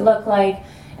wanted things to look like,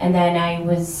 and then I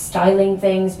was styling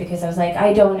things because I was like,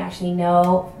 I don't actually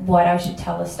know what I should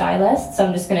tell a stylist, so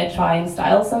I'm just gonna try and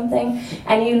style something.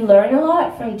 And you learn a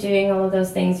lot from doing all of those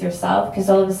things yourself,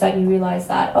 because all of a sudden you realize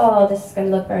that, oh, this is gonna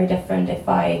look very different if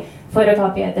I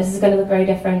photocopy it. This is gonna look very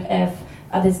different if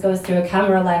this goes through a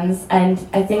camera lens. And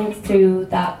I think through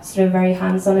that sort of very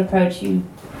hands-on approach, you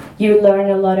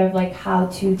learn a lot of like how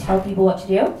to tell people what to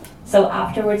do. So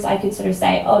afterwards I could sort of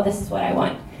say, oh, this is what I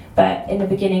want. But in the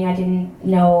beginning, I didn't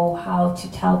know how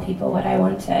to tell people what I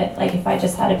wanted. Like if I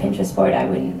just had a Pinterest board, I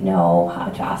wouldn't know how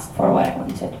to ask for what I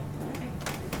wanted.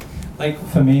 Like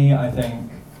for me, I think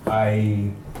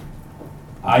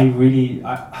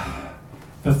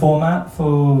the format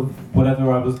for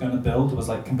whatever I was going to build was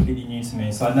like completely new to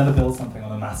me. So I'd never built something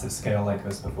on a massive scale like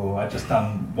this before. I'd just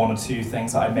done 1 or 2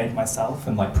 things that I made myself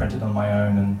and like printed on my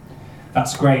own, and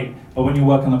that's great. But when you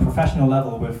work on a professional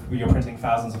level where you're printing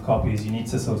thousands of copies, you need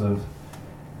to sort of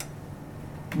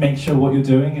make sure what you're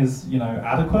doing is, you know,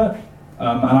 adequate.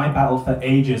 And I battled for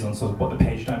ages on sort of what the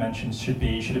page dimensions should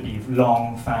be. Should it be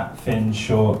long, fat, thin,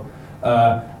 short?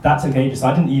 That took ages.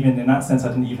 So in that sense, I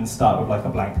didn't even start with like a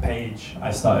blank page.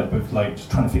 I started with like just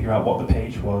trying to figure out what the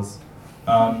page was.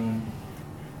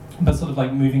 But sort of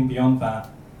like moving beyond that,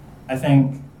 I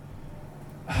think,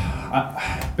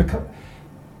 because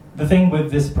the thing with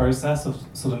this process of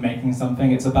sort of making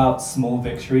something, it's about small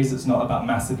victories, it's not about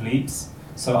massive leaps.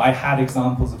 So I had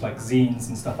examples of like zines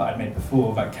and stuff that I'd made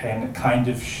before that kind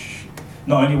of,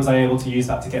 not only was I able to use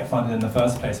that to get funded in the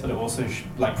first place, but it also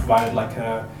like provided like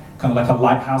a, kind of like a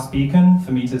lighthouse beacon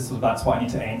for me to sort of, that's what I need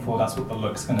to aim for, that's what the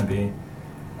look's gonna be.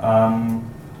 And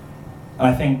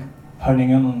I think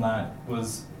honing in on that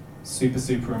was super,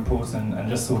 super important, and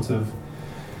just sort of,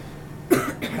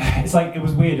 it's like, it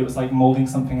was weird, it was like molding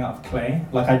something out of clay.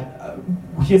 Like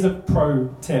here's a pro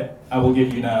tip I will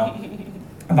give you now,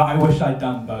 that I wish I'd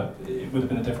done, but it would have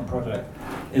been a different project,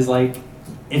 is like,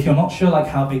 if you're not sure like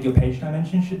how big your page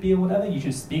dimension should be or whatever, you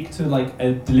should speak to like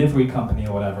a delivery company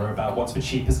or whatever about what's the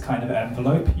cheapest kind of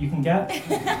envelope you can get.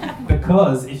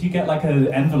 Because if you get like an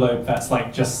envelope that's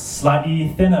like just slightly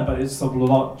thinner but it's sort of a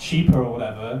lot cheaper or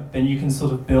whatever, then you can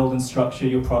sort of build and structure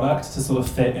your product to sort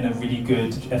of fit in a really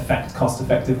good,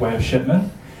 cost-effective way of shipment.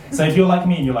 So if you're like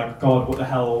me and you're like, God, what the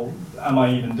hell am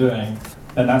I even doing?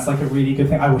 Then that's like a really good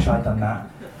thing. I wish I'd done that.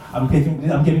 I'm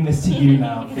giving this to you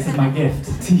now. This is my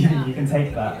gift to you. You can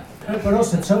take that. But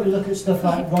also totally look at stuff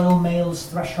like Royal Mail's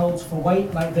thresholds for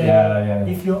weight. Like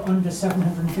if you're under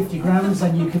 750 grams,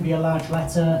 then you could be a large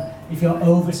letter. If you're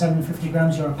over 750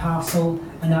 grams, you're a parcel,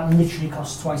 and that literally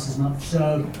costs twice as much.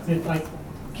 So like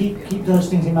keep those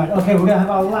things in mind. Okay, we're going to have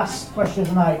our last question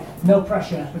tonight. No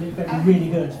pressure, but it's better be really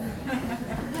good.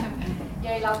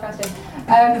 Yeah, last question.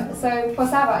 So for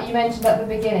Sabat, you mentioned at the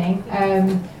beginning,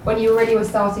 when you really were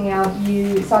starting out,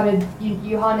 you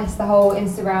harnessed the whole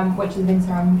Instagram, which is an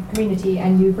Instagram community,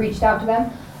 and you reached out to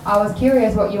them. I was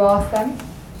curious what you asked them,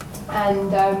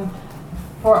 and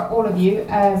for all of you,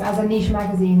 as a niche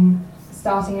magazine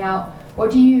starting out,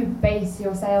 what do you base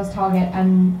your sales target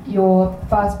and your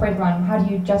first print run? How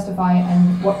do you justify it,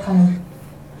 and what kind of?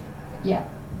 Yeah,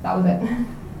 that was it.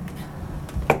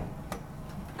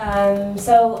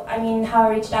 So, I mean, how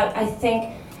I reached out, I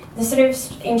think the sort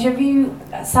of interview,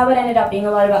 Sabat ended up being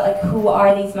a lot about, like, who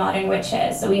are these modern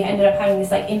witches? So we ended up having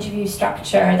this, like, interview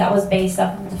structure that was based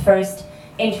off of the first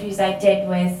interviews I did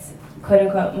with,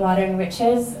 quote-unquote, modern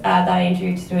witches that I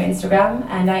interviewed through Instagram.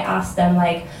 And I asked them,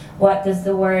 like, what does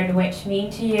the word witch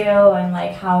mean to you? And,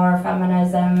 like, how are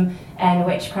feminism and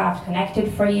witchcraft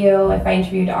connected for you? If I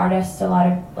interviewed artists, a lot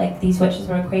of, like, these witches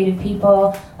were creative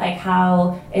people. Like,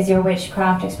 how is your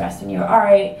witchcraft expressed in your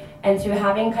art? And through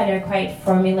having kind of quite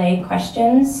formulaic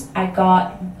questions, I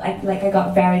got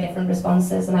very different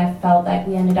responses, and I felt like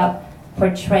we ended up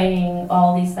portraying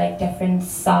all these, like, different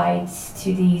sides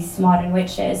to these modern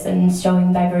witches and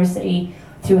showing diversity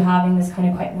through having this kind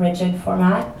of quite rigid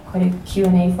format, quite a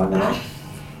Q&A format.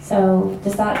 So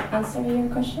does that answer your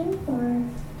question, or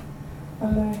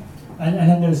more? And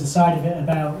then there was the side of it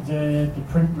about the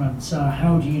print run. So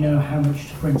how do you know how much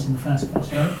to print in the first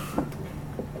place, right?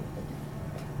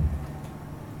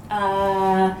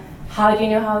 How do you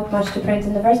know how much to print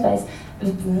in the first place?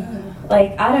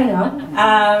 Like, I don't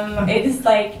know. It's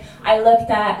like, I looked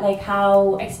at, like,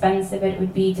 how expensive it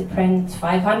would be to print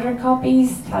 500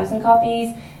 copies, 1,000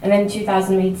 copies, and then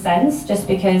 2,000 made sense, just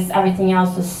because everything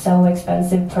else was so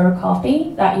expensive per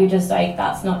copy that you just, like,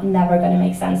 that's never going to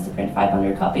make sense to print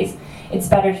 500 copies. It's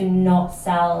better to not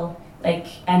sell, like,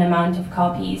 an amount of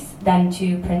copies than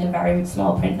to print a very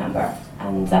small print number,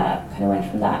 and kind of went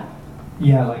from that.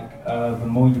 Yeah, like, the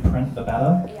more you print, the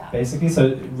better, basically.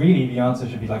 So really the answer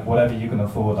should be, like, whatever you can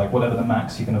afford, like whatever the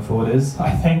max you can afford is,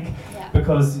 I think,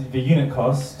 because the unit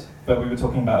cost that we were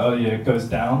talking about earlier goes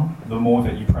down the more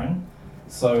that you print.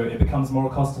 So it becomes more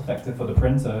cost effective for the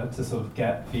printer to sort of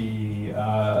get the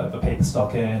paper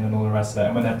stock in and all the rest of it.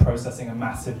 And when they're processing a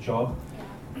massive job,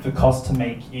 the cost to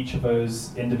make each of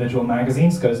those individual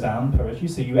magazines goes down per issue.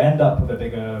 So you end up with a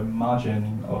bigger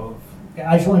margin of...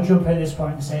 I just want to jump in at this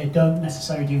point and say, don't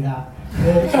necessarily do that.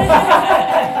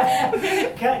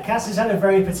 Cass has had a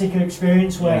very particular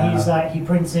experience where he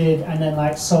printed and then,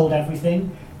 like, sold everything.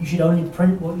 You should only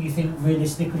print what you think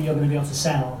realistically you're going to be able to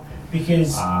sell,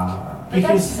 because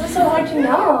that's so hard to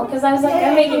know, because I was like,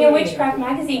 I'm making a witchcraft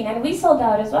magazine, and we sold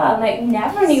out as well, and I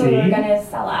never knew we were going to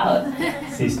sell out.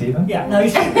 See, Stephen? Yeah, no,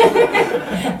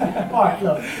 alright,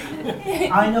 look,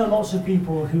 I know lots of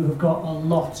people who have got a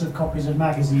lot of copies of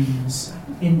magazines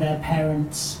in their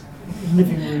parents'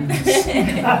 living rooms.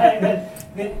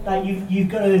 Like, you've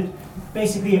got to,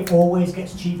 basically it always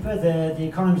gets cheaper, the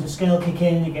economies of scale kick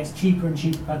in, it gets cheaper and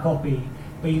cheaper per copy,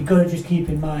 but you've got to just keep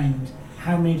in mind,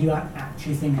 how many do I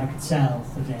actually think I could sell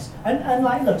for this? And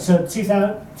like, look, so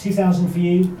 2,000 for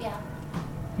you? Yeah.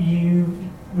 You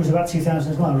was about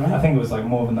 2,000 as well, right? I think it was, like,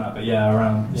 more than that, but yeah,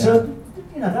 around, yeah. So,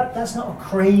 you know, that's not a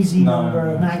crazy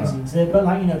number of magazines, but,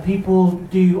 like, you know, people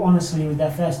do honestly with their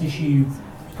first issue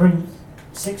print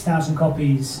 6,000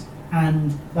 copies,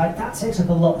 and, like, that takes up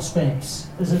a lot of space.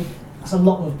 That's a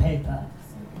lot of paper.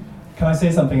 Can I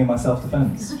say something in my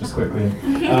self-defense, just quickly?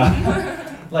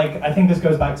 Like, I think this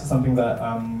goes back to something that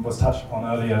was touched upon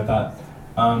earlier, that,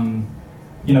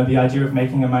 you know, the idea of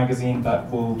making a magazine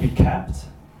that will be kept.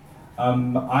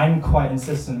 I'm quite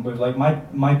insistent with, like,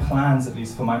 my plans, at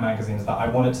least for my magazine, is that I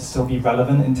want it to still be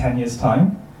relevant in 10 years'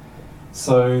 time.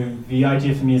 So the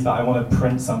idea for me is that I want to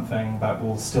print something that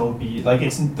will still be, like,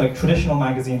 it's like traditional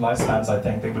magazine lifespans, I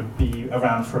think. They would be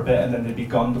around for a bit and then they'd be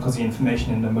gone because the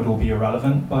information in them would all be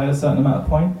irrelevant by a certain amount of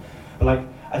point. But, like,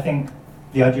 I think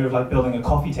the idea of, like, building a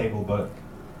coffee table book,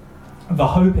 the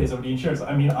hope is, or the insurance,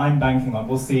 I mean, I'm banking on,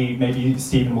 we'll see, maybe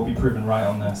Stephen will be proven right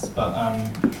on this, but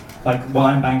like, what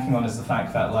I'm banking on is the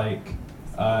fact that, like,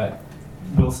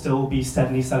 we'll still be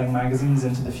steadily selling magazines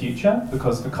into the future,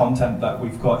 because the content that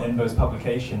we've got in those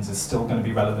publications is still going to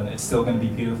be relevant, it's still going to be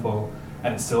beautiful,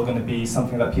 and it's still going to be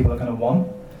something that people are going to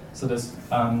want. So there's,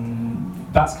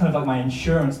 that's kind of like my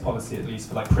insurance policy, at least,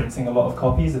 for, like, printing a lot of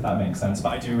copies, if that makes sense. But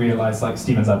I do realize, like,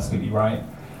 Stephen's absolutely right.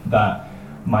 that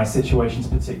my situation's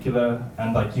particular,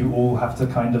 and like you all have to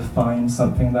kind of find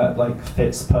something that like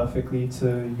fits perfectly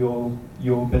to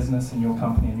your business and your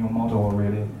company and your model.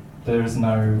 Really, there is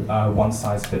no one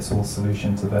size fits all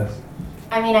solution to this.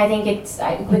 I mean, I think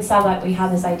with Sabat we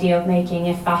had this idea of making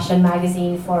a fashion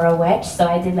magazine for a witch, so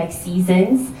I did like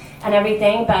seasons and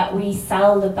everything, but we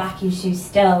sell the back issue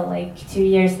still like 2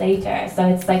 years later, so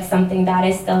it's like something that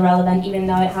is still relevant, even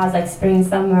though it has like spring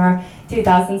summer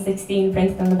 2016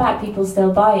 printed on the back, people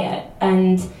still buy it.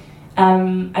 And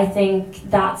I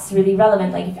think that's really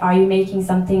relevant. Like, are you making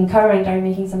something current, are you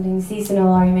making something seasonal,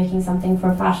 are you making something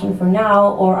for fashion for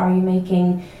now, or are you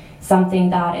making something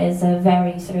that is a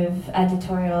very sort of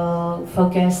editorial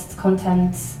focused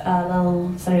content,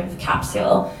 little sort of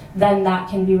capsule, then that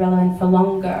can be relevant for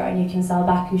longer and you can sell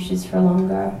back issues for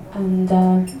longer. And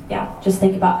yeah, just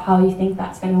think about how you think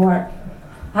that's going to work.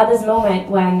 I had this moment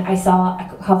when I saw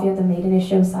a copy of the maiden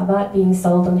issue of Sabat being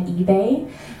sold on eBay,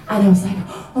 and I was like,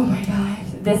 oh my god,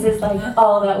 this is like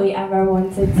all that we ever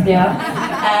wanted to do.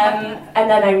 And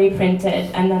then I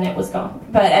reprinted, and then it was gone.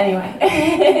 But anyway,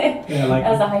 yeah, like,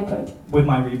 that was a high point. With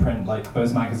my reprint, like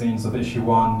those magazines of issue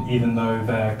 1, even though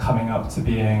they're coming up to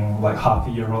being like half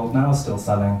a year old now, still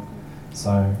selling.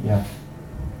 So yeah.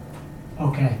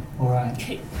 Okay, all right.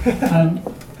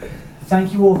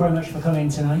 Thank you all very much for coming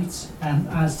tonight.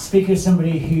 As speaker,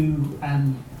 somebody who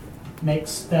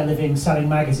makes their living selling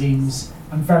magazines,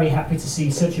 I'm very happy to see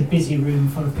such a busy room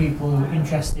full of people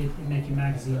interested in making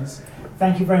magazines.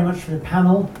 Thank you very much for the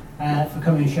panel for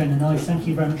coming and sharing the knowledge. Thank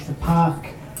you very much to Park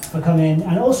for coming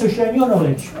and also sharing your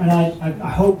knowledge. And I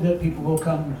hope that people will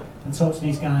come and talk to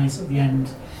these guys at the end.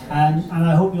 And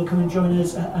I hope you'll come and join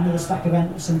us at another Stack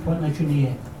event at some point later in the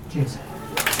year. Cheers.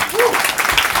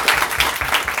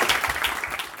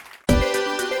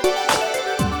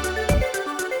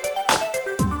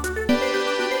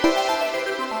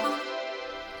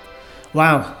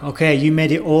 Wow, okay, you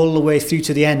made it all the way through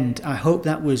to the end. I hope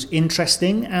that was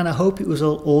interesting, and I hope it was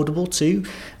all audible too.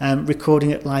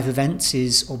 Recording at live events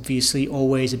is obviously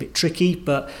always a bit tricky,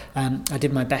 but I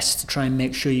did my best to try and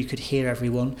make sure you could hear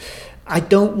everyone. I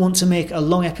don't want to make a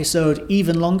long episode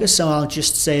even longer, so I'll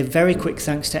just say a very quick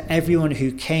thanks to everyone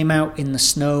who came out in the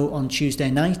snow on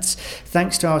Tuesday night.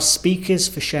 Thanks to our speakers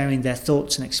for sharing their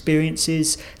thoughts and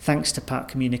experiences. Thanks to Park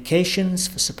Communications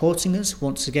for supporting us.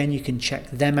 Once again, you can check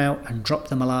them out and drop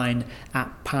them a line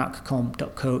at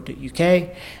parkcom.co.uk.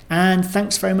 And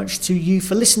thanks very much to you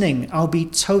for listening. I'll be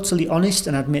totally honest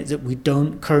and admit that we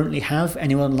don't currently have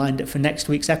anyone lined up for next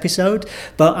week's episode,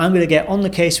 but I'm going to get on the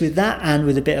case with that, and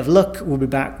with a bit of luck, we'll be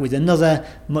back with another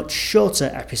much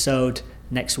shorter episode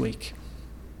next week.